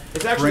 You want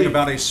to bring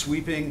about a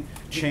sweeping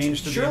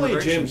change to the surely,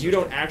 immigration Jim, you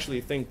don't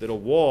actually think that a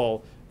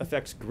wall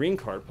affects green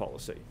card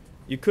policy.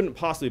 You couldn't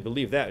possibly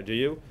believe that, do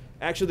you?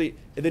 Actually,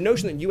 the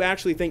notion that you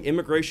actually think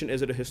immigration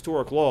is at a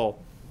historic law,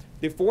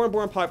 the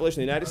foreign-born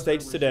population in the United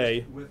States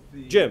today,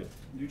 Jim,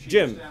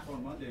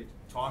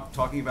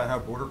 talking about how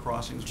border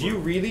crossings. Do you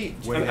really?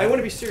 I want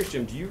to be serious,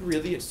 Jim. Do you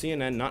really at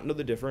CNN not know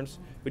the difference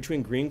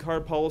between green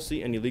card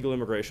policy and illegal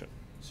immigration?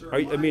 Sir, Are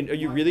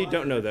you really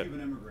don't know that?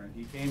 Cuban immigrant.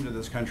 He came to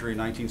this country in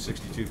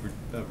 1962,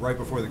 right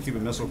before the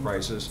Cuban Missile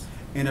Crisis,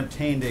 and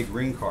obtained a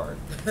green card.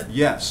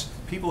 Yes,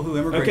 people who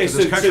immigrate to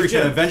this country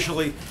can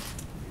eventually.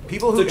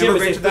 People who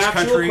immigrate to this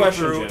country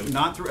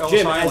not through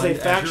Ellis Island,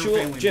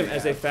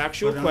 as a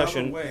factual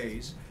question, in other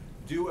ways,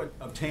 do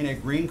obtain a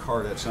green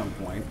card at some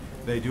point.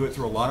 They do it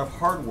through a lot of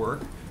hard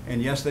work,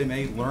 and yes, they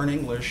may learn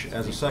English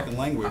as a second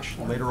language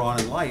later on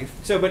in life.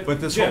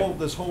 But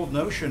this whole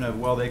notion of,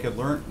 well, they could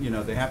learn,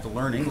 they have to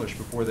learn English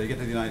before they get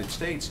to the United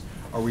States.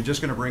 Are we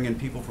just going to bring in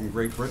people from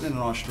Great Britain and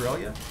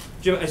Australia?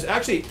 Jim,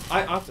 actually,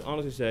 I have to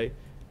honestly say,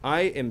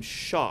 I am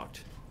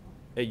shocked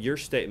at your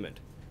statement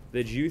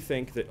that you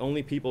think that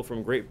only people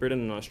from Great Britain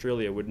and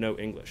Australia would know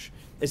English.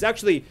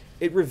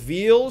 It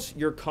reveals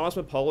your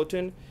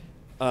cosmopolitan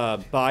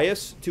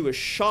bias to a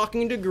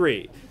shocking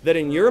degree that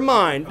in your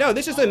mind, no,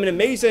 this is an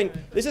amazing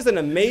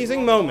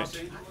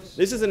moment.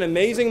 This is an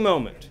amazing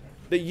moment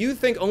that you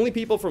think only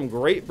people from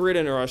Great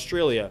Britain or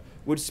Australia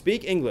would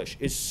speak English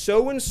is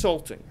so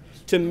insulting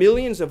to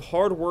millions of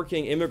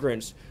hardworking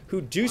immigrants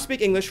who do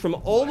speak English from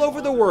all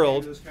over the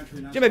world.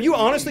 Jim, have you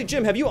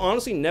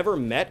honestly never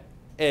met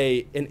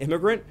an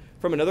immigrant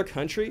from another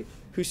country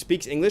who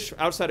speaks English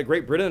outside of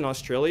Great Britain and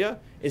Australia?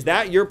 Is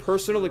that your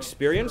personal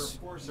experience?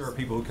 Of course there are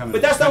people who come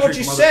But that's not what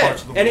you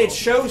said, and it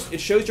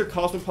shows your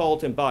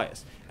cosmopolitan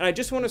bias. And I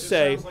just want to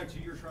say, sounds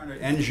like you're trying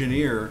to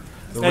engineer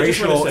the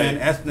racial and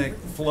ethnic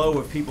flow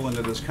of people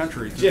into this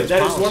country. Jim,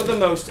 that is one of the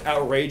most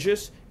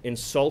outrageous,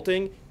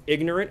 insulting,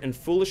 ignorant, and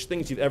foolish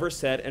things you've ever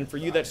said, and for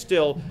you that's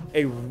still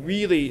a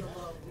really...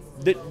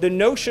 The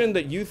notion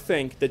that you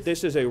think that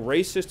this is a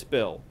racist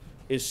bill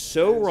is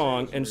so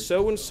wrong and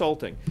so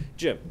insulting.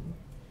 Jim,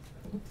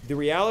 the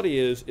reality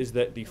is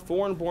that the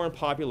foreign-born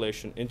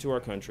population into our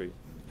country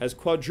has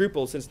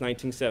quadrupled since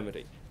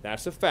 1970.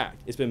 That's a fact.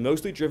 It's been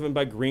mostly driven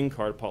by green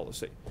card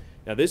policy.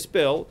 Now, this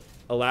bill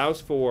allows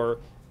for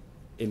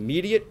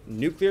immediate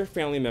nuclear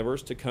family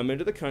members to come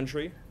into the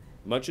country,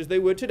 much as they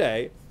would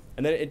today,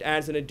 and then it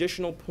adds an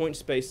additional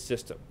points-based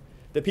system.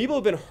 The people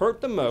who've been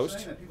hurt the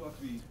most,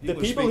 the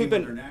people who've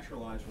been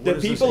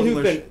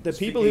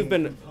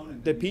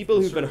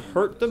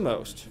hurt the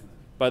most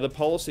by the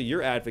policy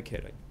you're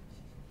advocating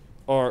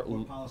are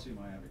What policy am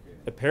I advocating?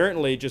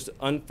 apparently just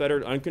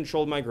unfettered,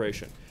 uncontrolled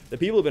migration. The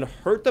people who've been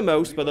hurt the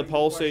most by the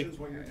policy.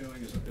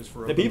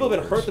 The people who've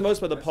been hurt the most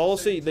by the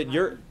policy that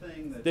you're.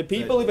 The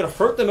people who've been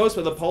hurt the most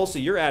by the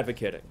policy you're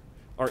advocating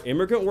are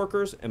immigrant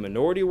workers and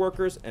minority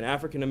workers and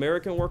African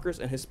American workers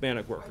and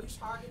Hispanic workers.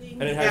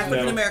 And it The has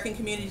African no. American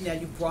community, now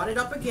you brought it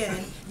up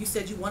again. You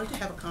said you wanted to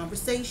have a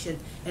conversation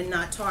and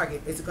not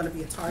target. Is it going to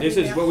be a target? This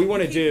is now? what we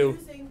want to You do.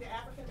 keep using the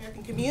African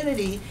American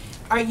community.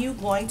 Are you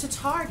going to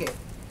target?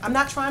 I'm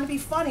not trying to be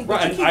funny, but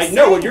Right, you keep I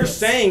know what saying you're this.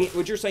 saying.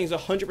 What you're saying is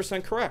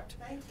 100% correct.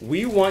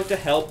 We want to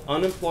help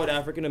unemployed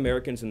African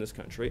Americans in this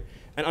country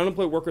and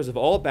unemployed workers of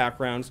all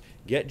backgrounds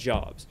get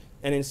jobs.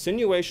 And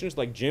insinuations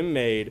like Jim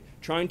made,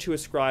 trying to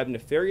ascribe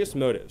nefarious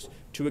motives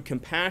to a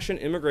compassion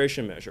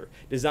immigration measure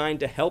designed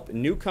to help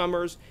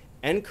newcomers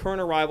and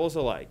current arrivals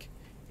alike,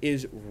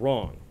 is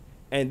wrong.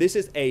 And this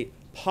is a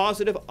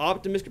positive,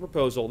 optimistic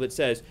proposal that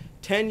says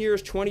 10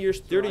 years, 20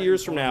 years, 30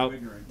 years from now,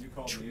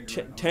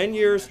 10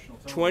 years,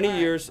 20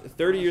 years,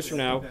 30 years from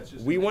now,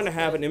 we want to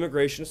have an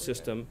immigration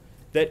system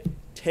that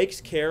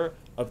takes care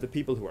of the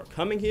people who are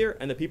coming here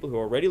and the people who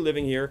are already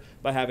living here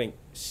by having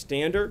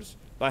standards,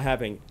 by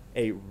having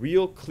a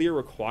real clear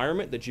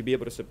requirement that you be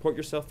able to support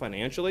yourself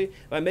financially,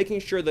 by making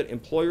sure that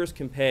employers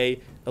can pay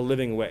a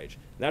living wage.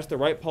 That's the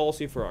right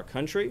policy for our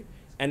country,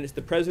 and it's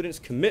the president's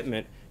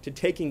commitment to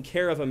taking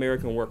care of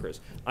American workers.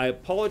 I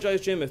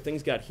apologize, Jim, if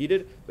things got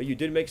heated, but you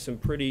did make some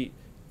pretty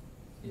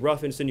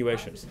rough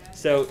insinuations.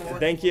 So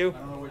thank you,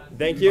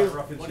 thank you,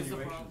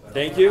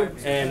 thank you,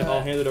 and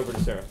I'll hand it over to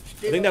Sarah.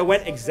 I think that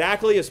went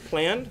exactly as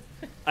planned.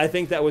 I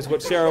think that was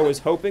what Sarah was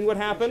hoping would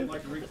happen.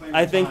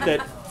 I think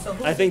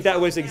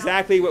that was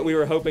exactly what we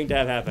were hoping to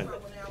have happen.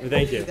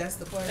 Thank you. That's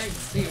the question.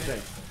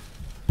 Thanks.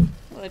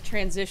 Well, the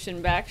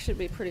transition back should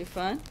be pretty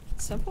fun.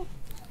 Simple.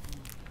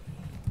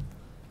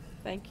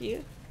 Thank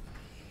you.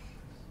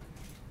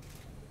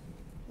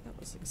 That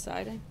was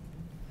exciting.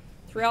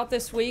 Throughout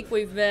this week,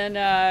 we've been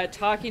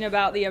talking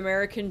about the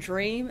American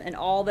dream and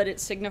all that it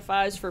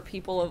signifies for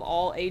people of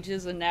all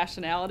ages and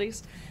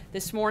nationalities.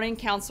 This morning,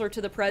 Counselor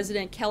to the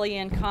President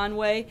Kellyanne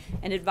Conway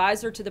and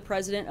Advisor to the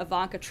President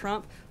Ivanka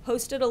Trump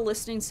hosted a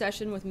listening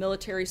session with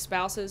military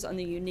spouses on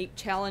the unique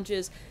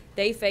challenges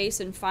they face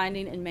in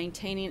finding and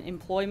maintaining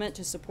employment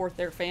to support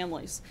their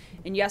families.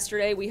 And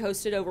yesterday, we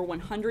hosted over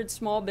 100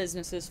 small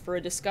businesses for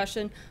a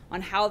discussion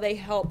on how they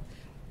help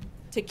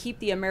to keep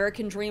the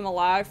American dream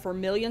alive for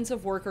millions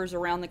of workers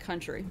around the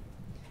country.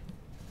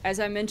 As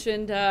I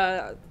mentioned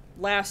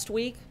last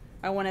week,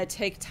 I want to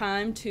take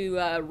time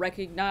to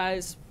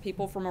recognize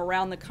people from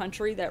around the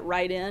country that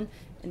write in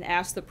and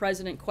ask the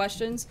President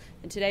questions.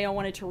 And today I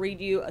wanted to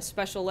read you a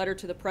special letter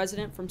to the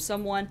President from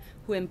someone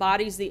who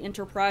embodies the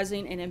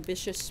enterprising and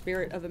ambitious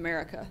spirit of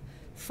America.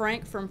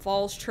 Frank from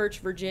Falls Church,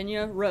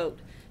 Virginia wrote,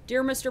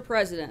 "Dear Mr.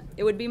 President,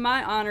 it would be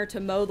my honor to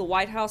mow the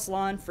White House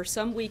lawn for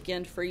some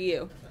weekend for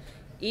you.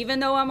 Even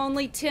though I'm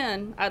only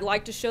 10, I'd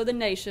like to show the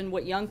nation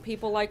what young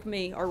people like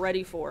me are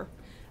ready for.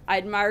 I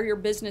admire your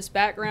business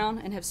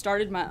background and have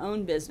started my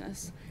own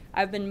business.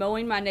 I've been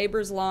mowing my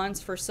neighbors'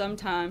 lawns for some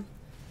time.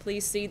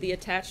 Please see the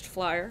attached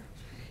flyer.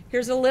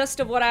 Here's a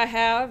list of what I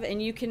have,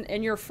 and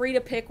you're free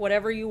to pick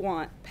whatever you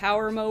want: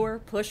 power mower,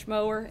 push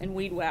mower, and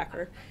weed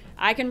whacker.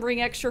 I can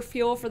bring extra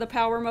fuel for the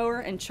power mower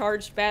and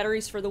charged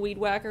batteries for the weed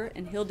whacker,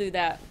 and he'll do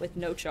that with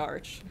no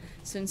charge.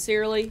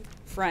 Sincerely,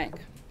 Frank."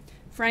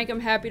 Frank, I'm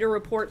happy to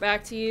report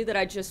back to you that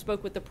I just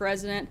spoke with the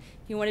President.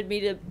 He wanted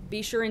me to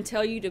be sure and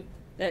tell you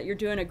that you're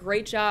doing a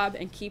great job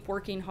and keep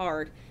working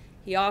hard.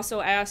 He also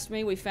asked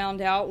me, we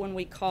found out when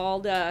we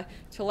called to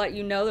let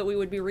you know that we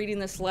would be reading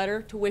this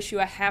letter to wish you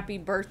a happy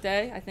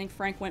birthday. I think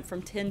Frank went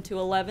from 10 to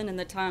 11 in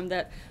the time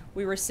that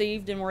we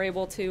received and were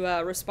able to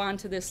respond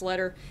to this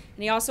letter.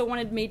 And he also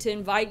wanted me to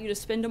invite you to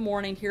spend a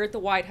morning here at the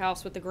White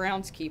House with the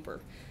groundskeeper.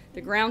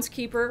 The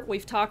groundskeeper,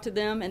 we've talked to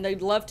them, and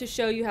they'd love to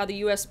show you how the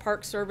U.S.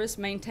 Park Service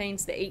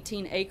maintains the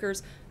 18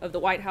 acres of the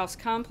White House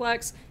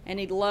complex, and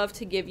he'd love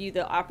to give you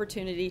the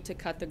opportunity to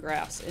cut the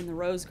grass in the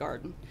Rose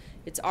Garden.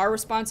 It's our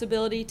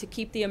responsibility to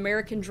keep the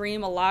American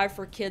dream alive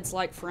for kids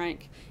like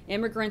Frank,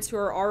 immigrants who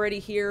are already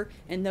here,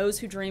 and those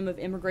who dream of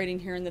immigrating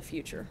here in the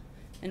future.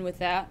 And with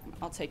that,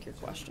 I'll take your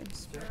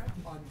questions.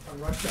 On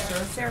Russia,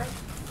 Sarah?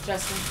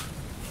 Justin?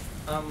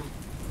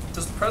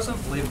 Does the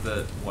president believe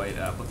that white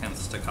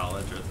applicants to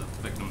college are the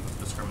victims of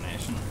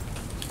discrimination?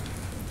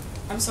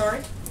 I'm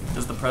sorry?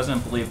 Does the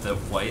president believe that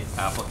white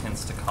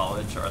applicants to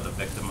college are the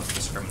victim of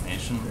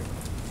discrimination?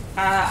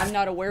 I'm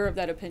not aware of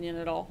that opinion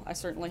at all. I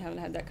certainly haven't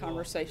had that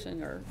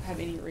conversation or have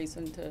any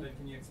reason to.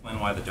 Can you explain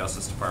why the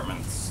Justice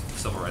Department's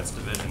Civil Rights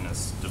Division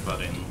is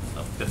devoting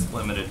its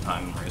limited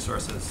time and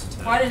resources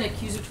to... Quite an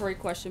accusatory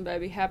question, but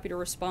I'd be happy to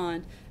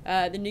respond.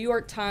 The New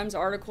York Times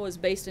article is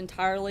based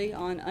entirely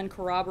on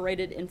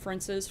uncorroborated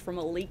inferences from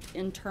a leaked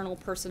internal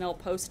personnel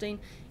posting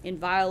in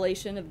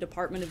violation of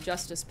Department of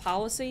Justice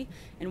policy.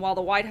 And while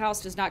the White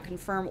House does not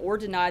confirm or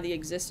deny the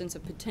existence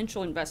of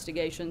potential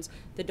investigations,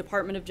 the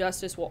Department of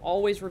Justice will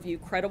always review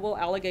credible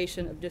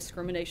allegation of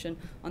discrimination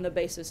on the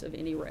basis of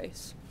any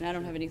race. And I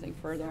don't have anything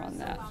further on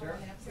that.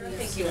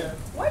 Thank you.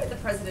 Why did the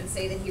president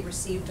say that he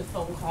received a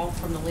phone call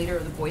from the leader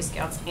of the Boy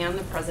Scouts and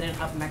the president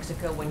of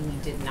Mexico when he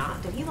did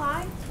not? Did he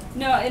lie?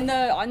 No,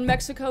 in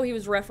Mexico, he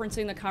was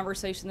referencing the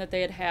conversation that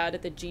they had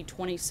at the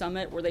G20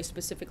 summit, where they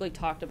specifically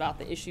talked about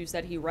the issues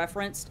that he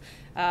referenced.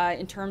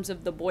 In terms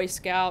of the Boy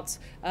Scouts,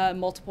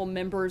 multiple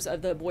members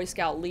of the Boy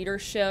Scout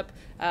leadership,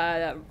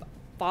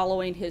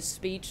 following his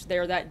speech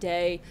there that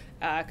day,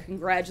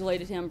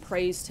 congratulated him,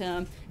 praised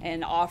him,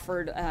 and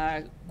offered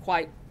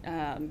quite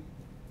I'm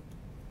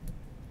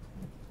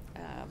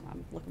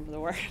looking for the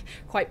word,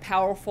 quite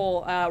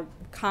powerful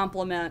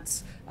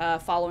compliments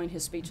following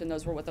his speech, and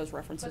those were what those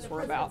references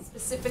were about.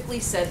 Specifically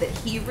said that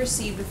he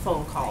received a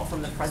phone call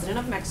from the president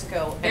of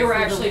Mexico. They were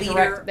actually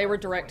direct. They were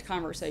direct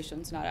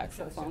conversations, not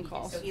actual phone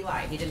calls. So he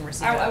lied. He didn't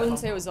receive. I wouldn't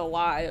say it was a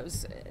lie. It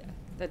was.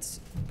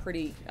 That's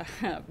pretty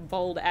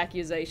bold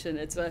accusation.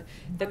 It's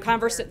the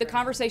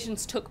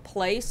conversations took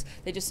place.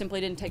 They just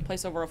simply didn't take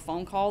place over a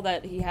phone call.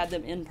 That he had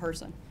them in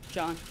person.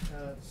 John.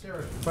 Sarah,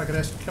 if I could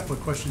ask a couple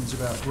of questions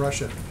about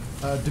Russia.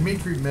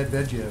 Dmitry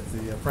Medvedev,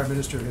 the prime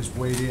minister, has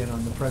weighed in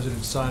on the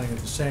president's signing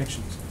of the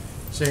sanctions,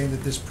 saying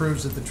that this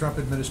proves that the Trump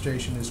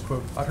administration is,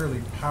 quote,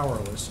 utterly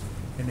powerless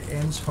and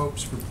ends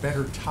hopes for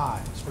better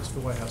ties. What's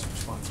the White House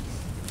response?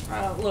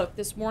 Look,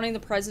 this morning the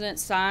president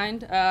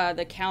signed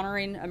the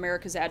Countering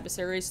America's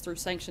Adversaries Through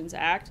Sanctions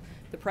Act.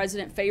 The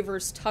president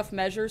favors tough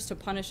measures to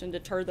punish and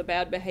deter the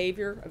bad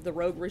behavior of the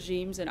rogue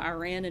regimes in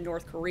Iran and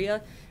North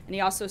Korea, and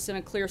he also sent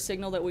a clear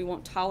signal that we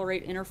won't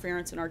tolerate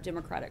interference in our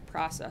democratic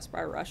process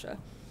by Russia.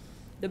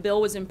 The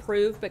bill was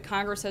improved, but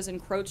Congress has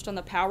encroached on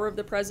the power of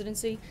the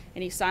presidency,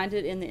 and he signed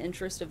it in the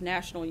interest of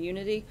national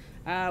unity.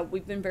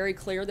 We've been very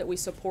clear that we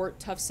support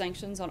tough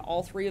sanctions on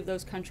all three of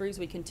those countries.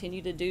 We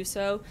continue to do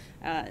so,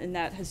 and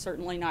that has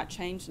certainly not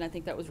changed, and I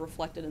think that was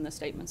reflected in the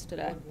statements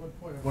today.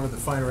 One of the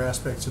finer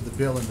aspects of the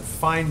bill and the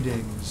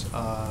findings,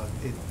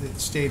 it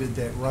stated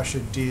that Russia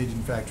did,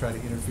 in fact, try to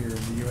interfere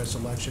in the U.S.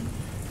 election.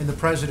 In the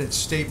president's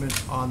statement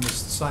on the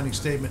signing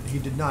statement, he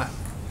did not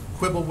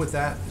quibble with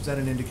that. Is that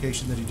an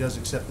indication that he does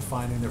accept the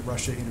finding that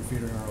Russia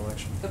interfered in our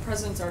election? The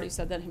president's already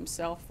said that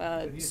himself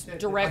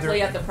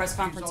directly at the press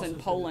conference in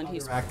Poland.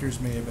 Other actors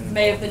may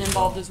have been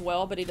involved as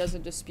well, but he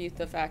doesn't dispute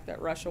the fact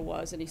that Russia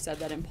was, and he said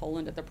that in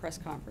Poland at the press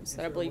conference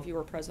that I believe you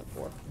were present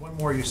for. One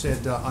more, you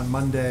said on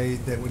Monday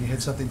that when you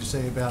had something to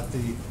say about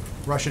the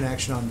Russian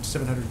action on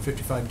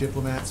 755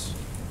 diplomats,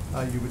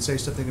 you would say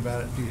something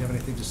about it. Do you have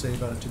anything to say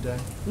about it today?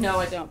 No,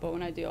 I don't, but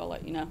when I do, I'll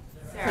let you know.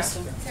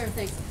 Kristen. Sarah,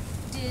 thanks.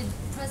 Did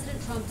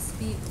President Trump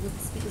speak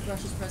with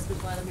Russia's President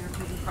Vladimir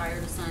Putin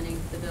prior to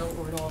signing the bill,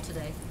 or at all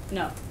today?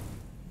 No.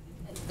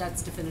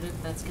 That's definitive,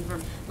 that's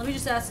confirmed. Let me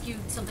just ask you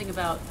something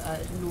about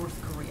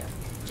North Korea.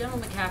 General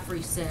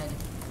McCaffrey said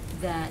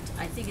that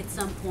I think at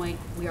some point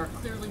we are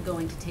clearly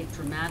going to take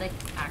dramatic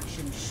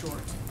action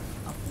short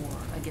of war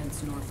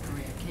against North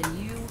Korea.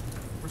 Can you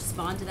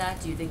respond to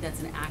that? Do you think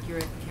that's an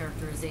accurate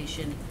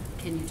characterization?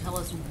 Can you tell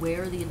us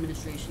where the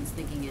administration's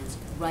thinking is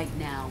right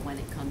now when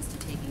it comes to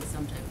taking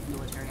some type of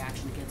military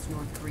action against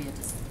North Korea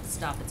to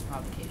stop its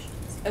provocations?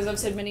 As I've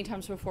said many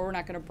times before, we're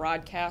not going to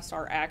broadcast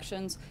our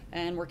actions,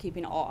 and we're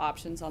keeping all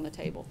options on the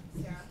table.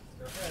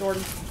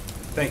 Jordan.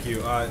 Thank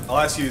you. I'll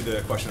ask you the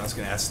question I was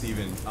going to ask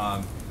Stephen.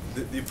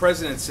 The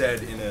president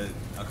said in an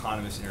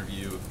Economist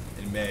interview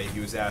in May, he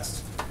was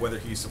asked whether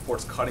he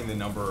supports cutting the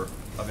number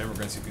of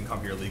immigrants who can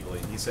come here legally.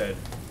 He said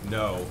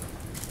no.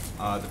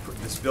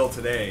 This bill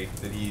today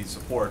that he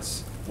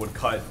supports would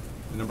cut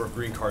the number of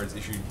green cards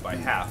issued by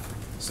half.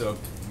 So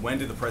when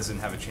did the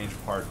president have a change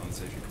of heart on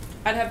this issue?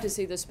 I'd have to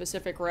see the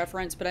specific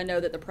reference, but I know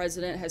that the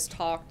president has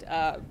talked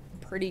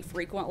pretty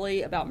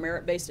frequently about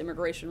merit-based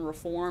immigration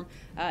reform,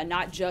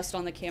 not just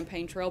on the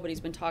campaign trail, but he's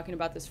been talking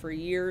about this for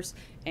years,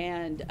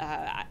 and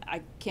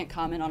I can't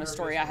comment on a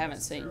story I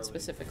haven't seen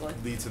specifically.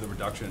 Lead to the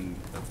reduction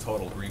of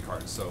total green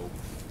cards. So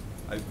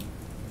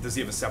does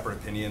he have a separate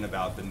opinion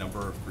about the number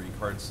of green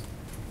cards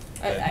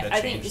that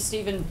I think changed?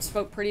 Stephen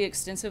spoke pretty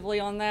extensively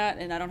on that,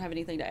 and I don't have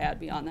anything to add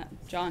beyond that.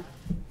 John?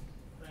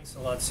 Thanks a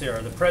lot,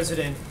 Sarah. The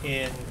president,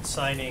 in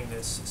signing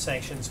this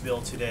sanctions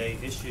bill today,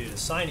 issued a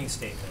signing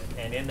statement.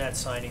 And in that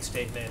signing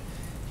statement,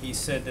 he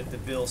said that the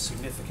bill is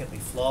significantly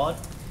flawed.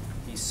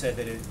 He said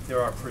that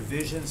there are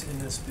provisions in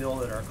this bill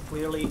that are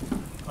clearly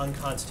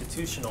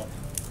unconstitutional.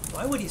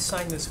 Why would he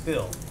sign this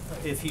bill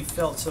if he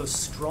felt so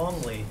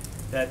strongly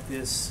that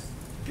this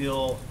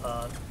bill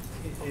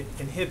it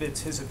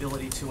inhibits his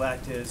ability to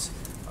act as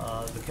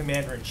the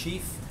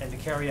commander-in-chief and to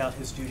carry out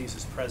his duties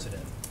as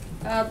president?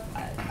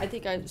 I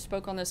think I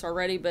spoke on this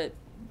already, but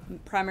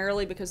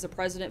primarily because the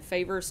president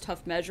favors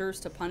tough measures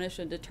to punish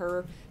and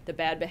deter the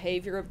bad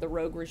behavior of the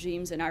rogue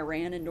regimes in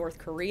Iran and North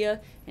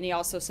Korea, and he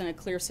also sent a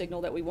clear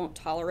signal that we won't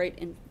tolerate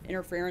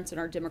interference in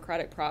our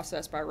democratic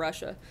process by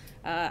Russia.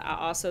 I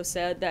also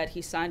said that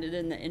he signed it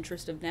in the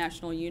interest of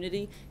national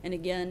unity, and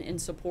again in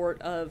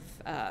support of,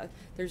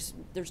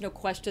 there's no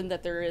question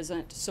that there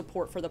isn't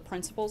support for the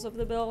principles of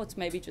the bill. It's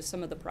maybe just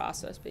some of the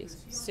process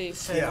piece. Steve?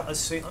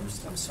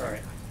 I'm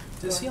sorry.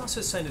 Does he also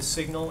send a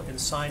signal in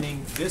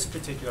signing this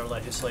particular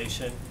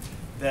legislation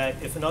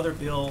that if another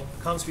bill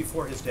comes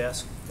before his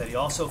desk that he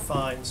also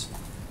finds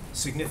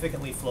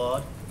significantly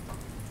flawed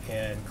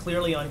and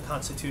clearly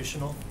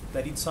unconstitutional,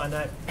 that he'd sign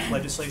that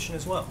legislation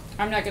as well?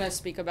 I'm not going to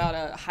speak about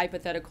a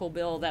hypothetical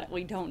bill that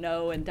we don't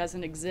know and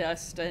doesn't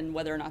exist and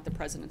whether or not the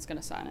president's going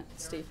to sign it.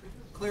 Steve?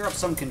 Clear up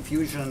some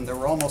confusion. There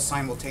were almost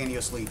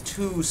simultaneously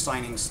two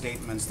signing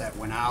statements that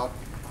went out.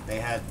 They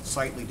had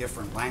slightly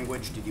different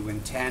language. Did you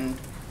intend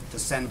to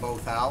send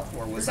both out,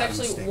 or was that a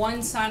mistake? There's actually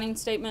one signing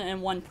statement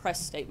and one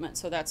press statement,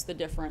 so that's the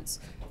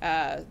difference.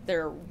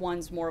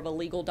 One's more of a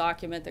legal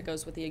document that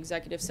goes with the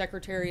executive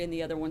secretary, and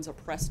the other one's a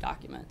press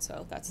document,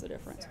 so that's the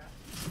difference.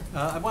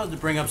 I wanted to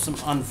bring up some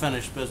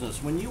unfinished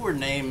business. When you were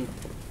named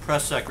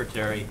press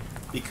secretary,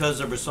 because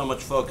there was so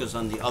much focus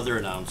on the other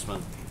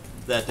announcement,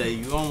 that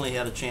you only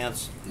had a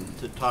chance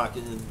to talk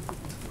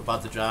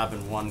about the job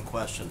in one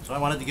question. So I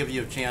wanted to give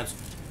you a chance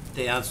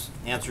to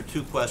answer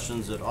two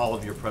questions that all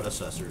of your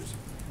predecessors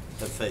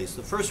have faced.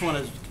 The first one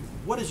is,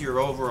 what is your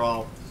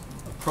overall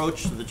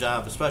approach to the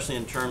job, especially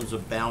in terms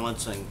of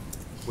balancing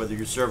whether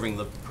you're serving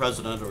the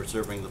president or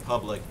serving the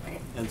public?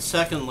 And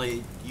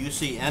secondly, do you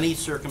see any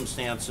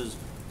circumstances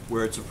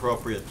where it's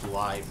appropriate to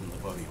lie from the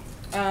podium?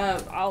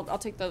 I'll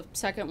take the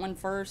second one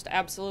first.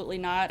 Absolutely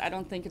not. I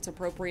don't think it's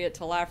appropriate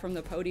to lie from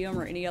the podium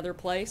or any other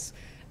place.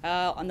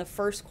 On the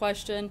first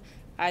question,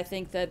 I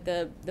think that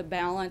the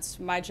balance,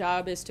 my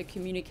job is to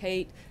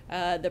communicate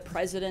the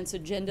president's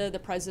agenda, the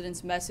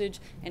president's message,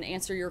 and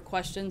answer your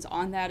questions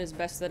on that as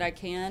best that I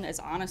can, as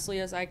honestly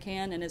as I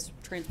can, and as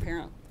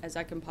transparent as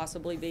I can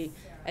possibly be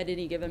at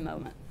any given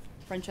moment.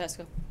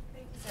 Francesca.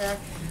 Sarah,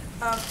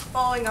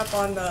 following up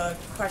on the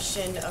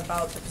question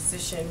about the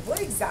position,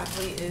 what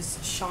exactly is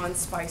Sean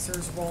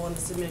Spicer's role in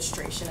this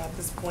administration at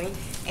this point,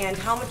 and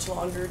how much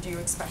longer do you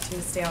expect him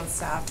to stay on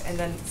staff? And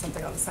then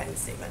something on the signing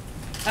statement.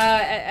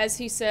 As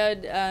he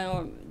said,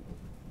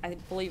 I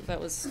believe that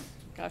was,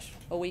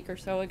 a week or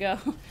so ago.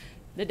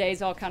 The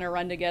days all kind of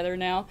run together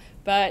now.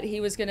 But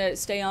he was going to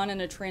stay on in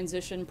a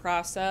transition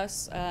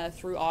process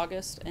through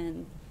August,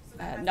 and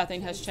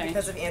nothing has changed.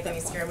 Because of Anthony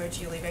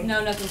Scaramucci leaving?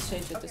 No, nothing's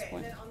changed at this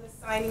point. And then on the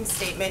signing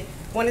statement,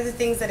 one of the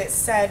things that it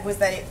said was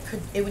that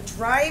it would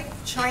drive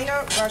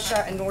China,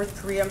 Russia, and North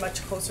Korea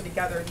much closer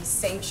together, these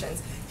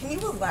sanctions. Can you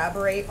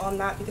elaborate on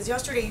that? Because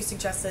yesterday you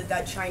suggested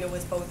that China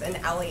was both an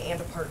ally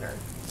and a partner.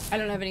 I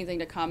don't have anything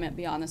to comment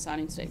beyond the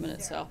signing statement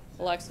itself.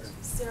 Alexis?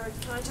 Sarah,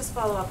 can I just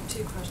follow up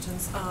two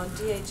questions on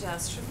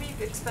DHS? Should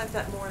we expect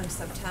that more in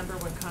September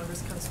when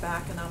Congress comes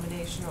back, a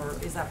nomination, or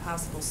is that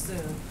possible soon?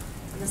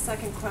 And the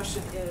second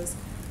question is,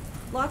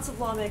 lots of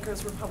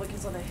lawmakers,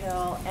 Republicans on the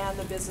Hill, and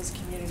the business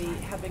community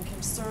have been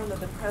concerned that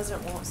the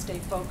president won't stay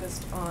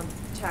focused on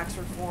tax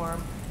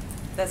reform.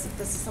 This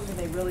is something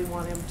they really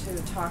want him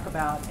to talk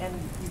about. And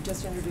you've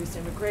just introduced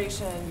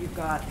immigration, you've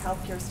got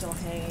healthcare still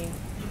hanging.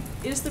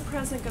 Is the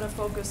president going to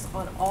focus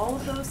on all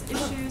of those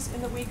issues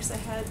in the weeks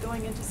ahead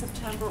going into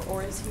September,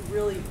 or is he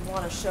really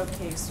want to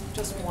showcase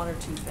just one or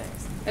two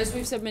things? As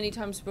we've said many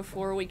times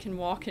before, we can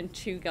walk and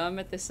chew gum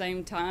at the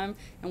same time,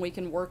 and we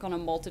can work on a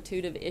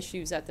multitude of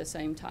issues at the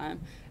same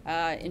time.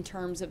 In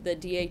terms of the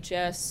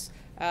DHS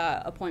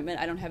appointment,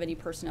 I don't have any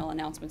personnel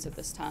announcements at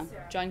this time.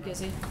 John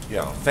Gizzi?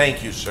 Yeah,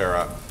 thank you,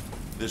 Sarah.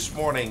 This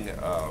morning,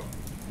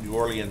 New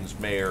Orleans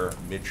Mayor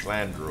Mitch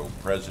Landrieu,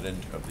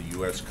 president of the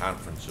U.S.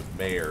 Conference of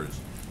Mayors,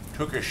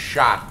 took a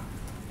shot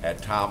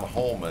at Tom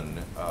Homan,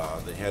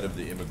 the head of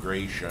the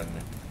Immigration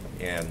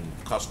and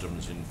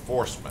Customs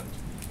Enforcement.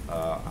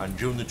 On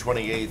June the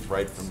 28th,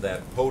 right from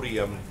that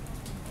podium,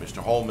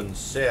 Mr. Holman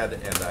said,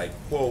 and I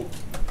quote,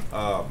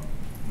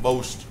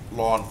 most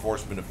law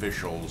enforcement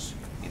officials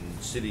in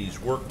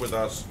cities work with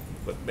us,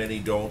 but many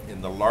don't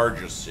in the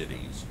largest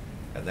cities.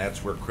 And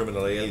that's where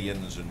criminal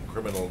aliens and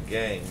criminal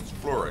gangs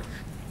flourish.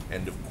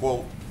 End of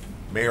quote.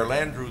 Mayor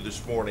Landrieu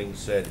this morning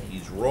said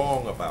he's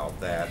wrong about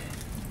that.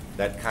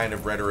 That kind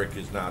of rhetoric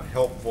is not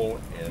helpful,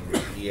 and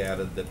he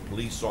added that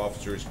police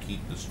officers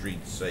keep the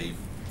streets safe,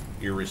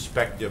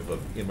 irrespective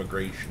of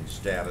immigration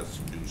status,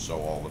 and do so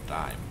all the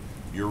time.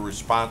 Your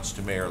response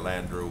to Mayor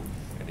Landrieu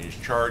and his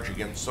charge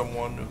against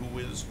someone who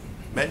is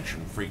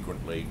mentioned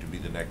frequently to be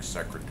the next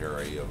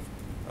Secretary of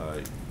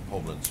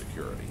Homeland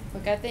Security?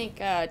 Look, I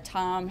think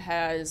Tom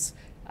has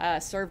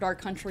served our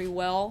country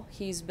well.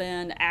 He's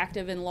been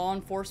active in law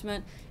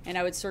enforcement, and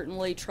I would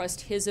certainly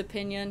trust his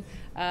opinion.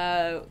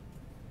 A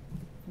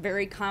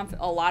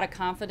lot of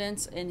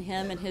confidence in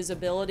him and his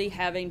ability,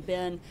 having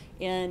been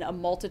in a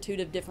multitude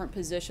of different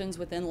positions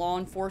within law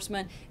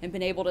enforcement and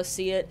been able to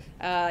see it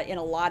in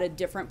a lot of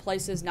different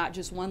places, not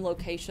just one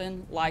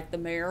location like the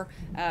mayor.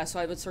 So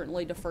I would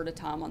certainly defer to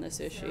Tom on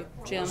this issue.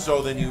 Jim?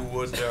 So then you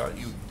would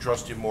you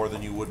trust him more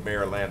than you would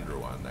Mayor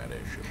Landrieu on that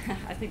issue?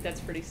 I think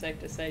that's pretty safe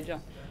to say,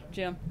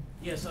 Jim.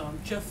 Yes,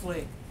 Jeff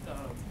Flake,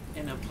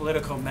 in a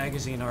Politico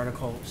magazine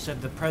article,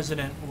 said the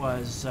president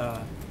was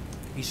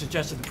he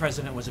suggested the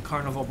president was a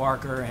carnival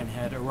barker and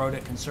had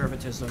eroded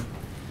conservatism.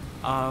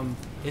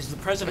 Is the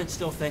president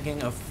still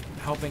thinking of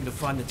helping to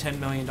fund a $10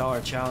 million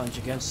challenge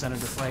against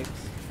Senator Flake?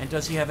 And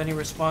does he have any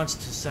response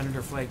to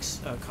Senator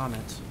Flake's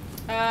comments?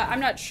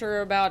 I'm not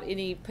sure about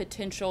any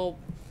potential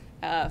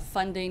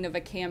funding of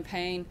a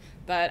campaign,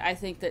 but I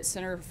think that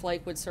Senator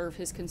Flake would serve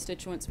his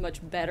constituents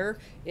much better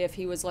if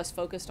he was less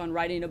focused on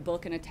writing a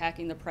book and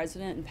attacking the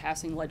president and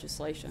passing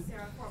legislation.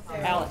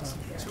 Alex.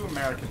 2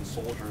 American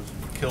soldiers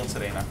killed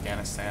today in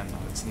Afghanistan.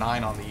 It's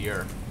 9 on the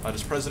year.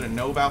 Does the president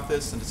know about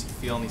this, and does he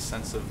feel any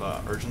sense of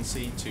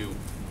urgency to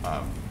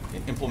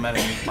implement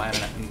a new plan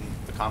in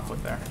the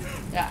conflict there?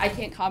 Yeah, I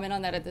can't comment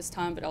on that at this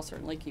time, but I'll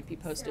certainly keep you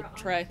posted.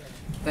 Trey.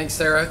 Thanks,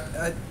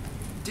 Sarah.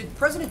 Did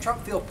President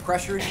Trump feel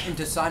pressured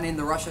into signing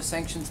the Russia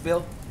sanctions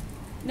bill?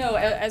 No,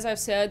 as I've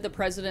said, the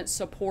president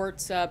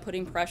supports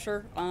putting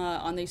pressure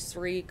on these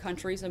 3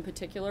 countries in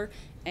particular,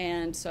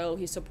 and so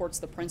he supports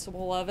the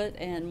principle of it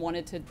and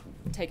wanted to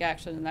take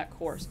action in that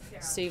course.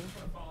 Steve?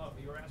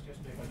 You were asked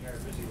yesterday by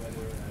Jared Rizzi whether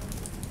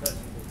the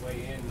president would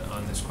weigh in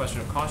on this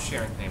question of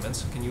cost-sharing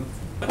payments. Can you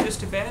put this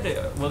to bed?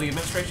 Will the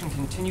administration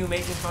continue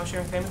making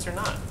cost-sharing payments or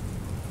not?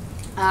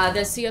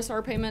 The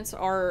CSR payments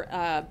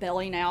are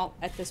bailing out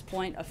at this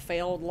point a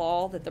failed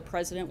law that the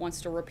president wants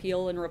to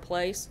repeal and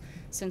replace.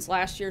 Since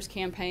last year's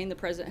campaign, the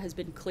president has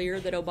been clear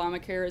that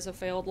Obamacare is a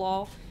failed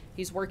law.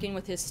 He's working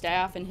with his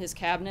staff and his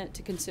cabinet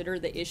to consider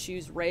the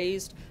issues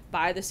raised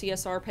by the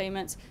CSR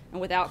payments,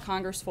 and without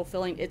Congress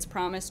fulfilling its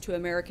promise to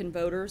American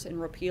voters and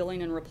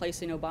repealing and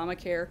replacing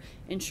Obamacare,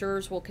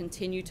 insurers will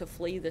continue to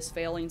flee this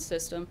failing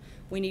system.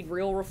 We need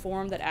real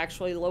reform that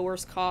actually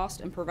lowers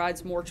cost and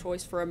provides more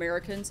choice for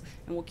Americans,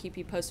 and we'll keep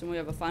you posted when we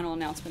have a final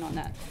announcement on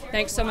that.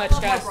 Thanks so much,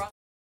 guys.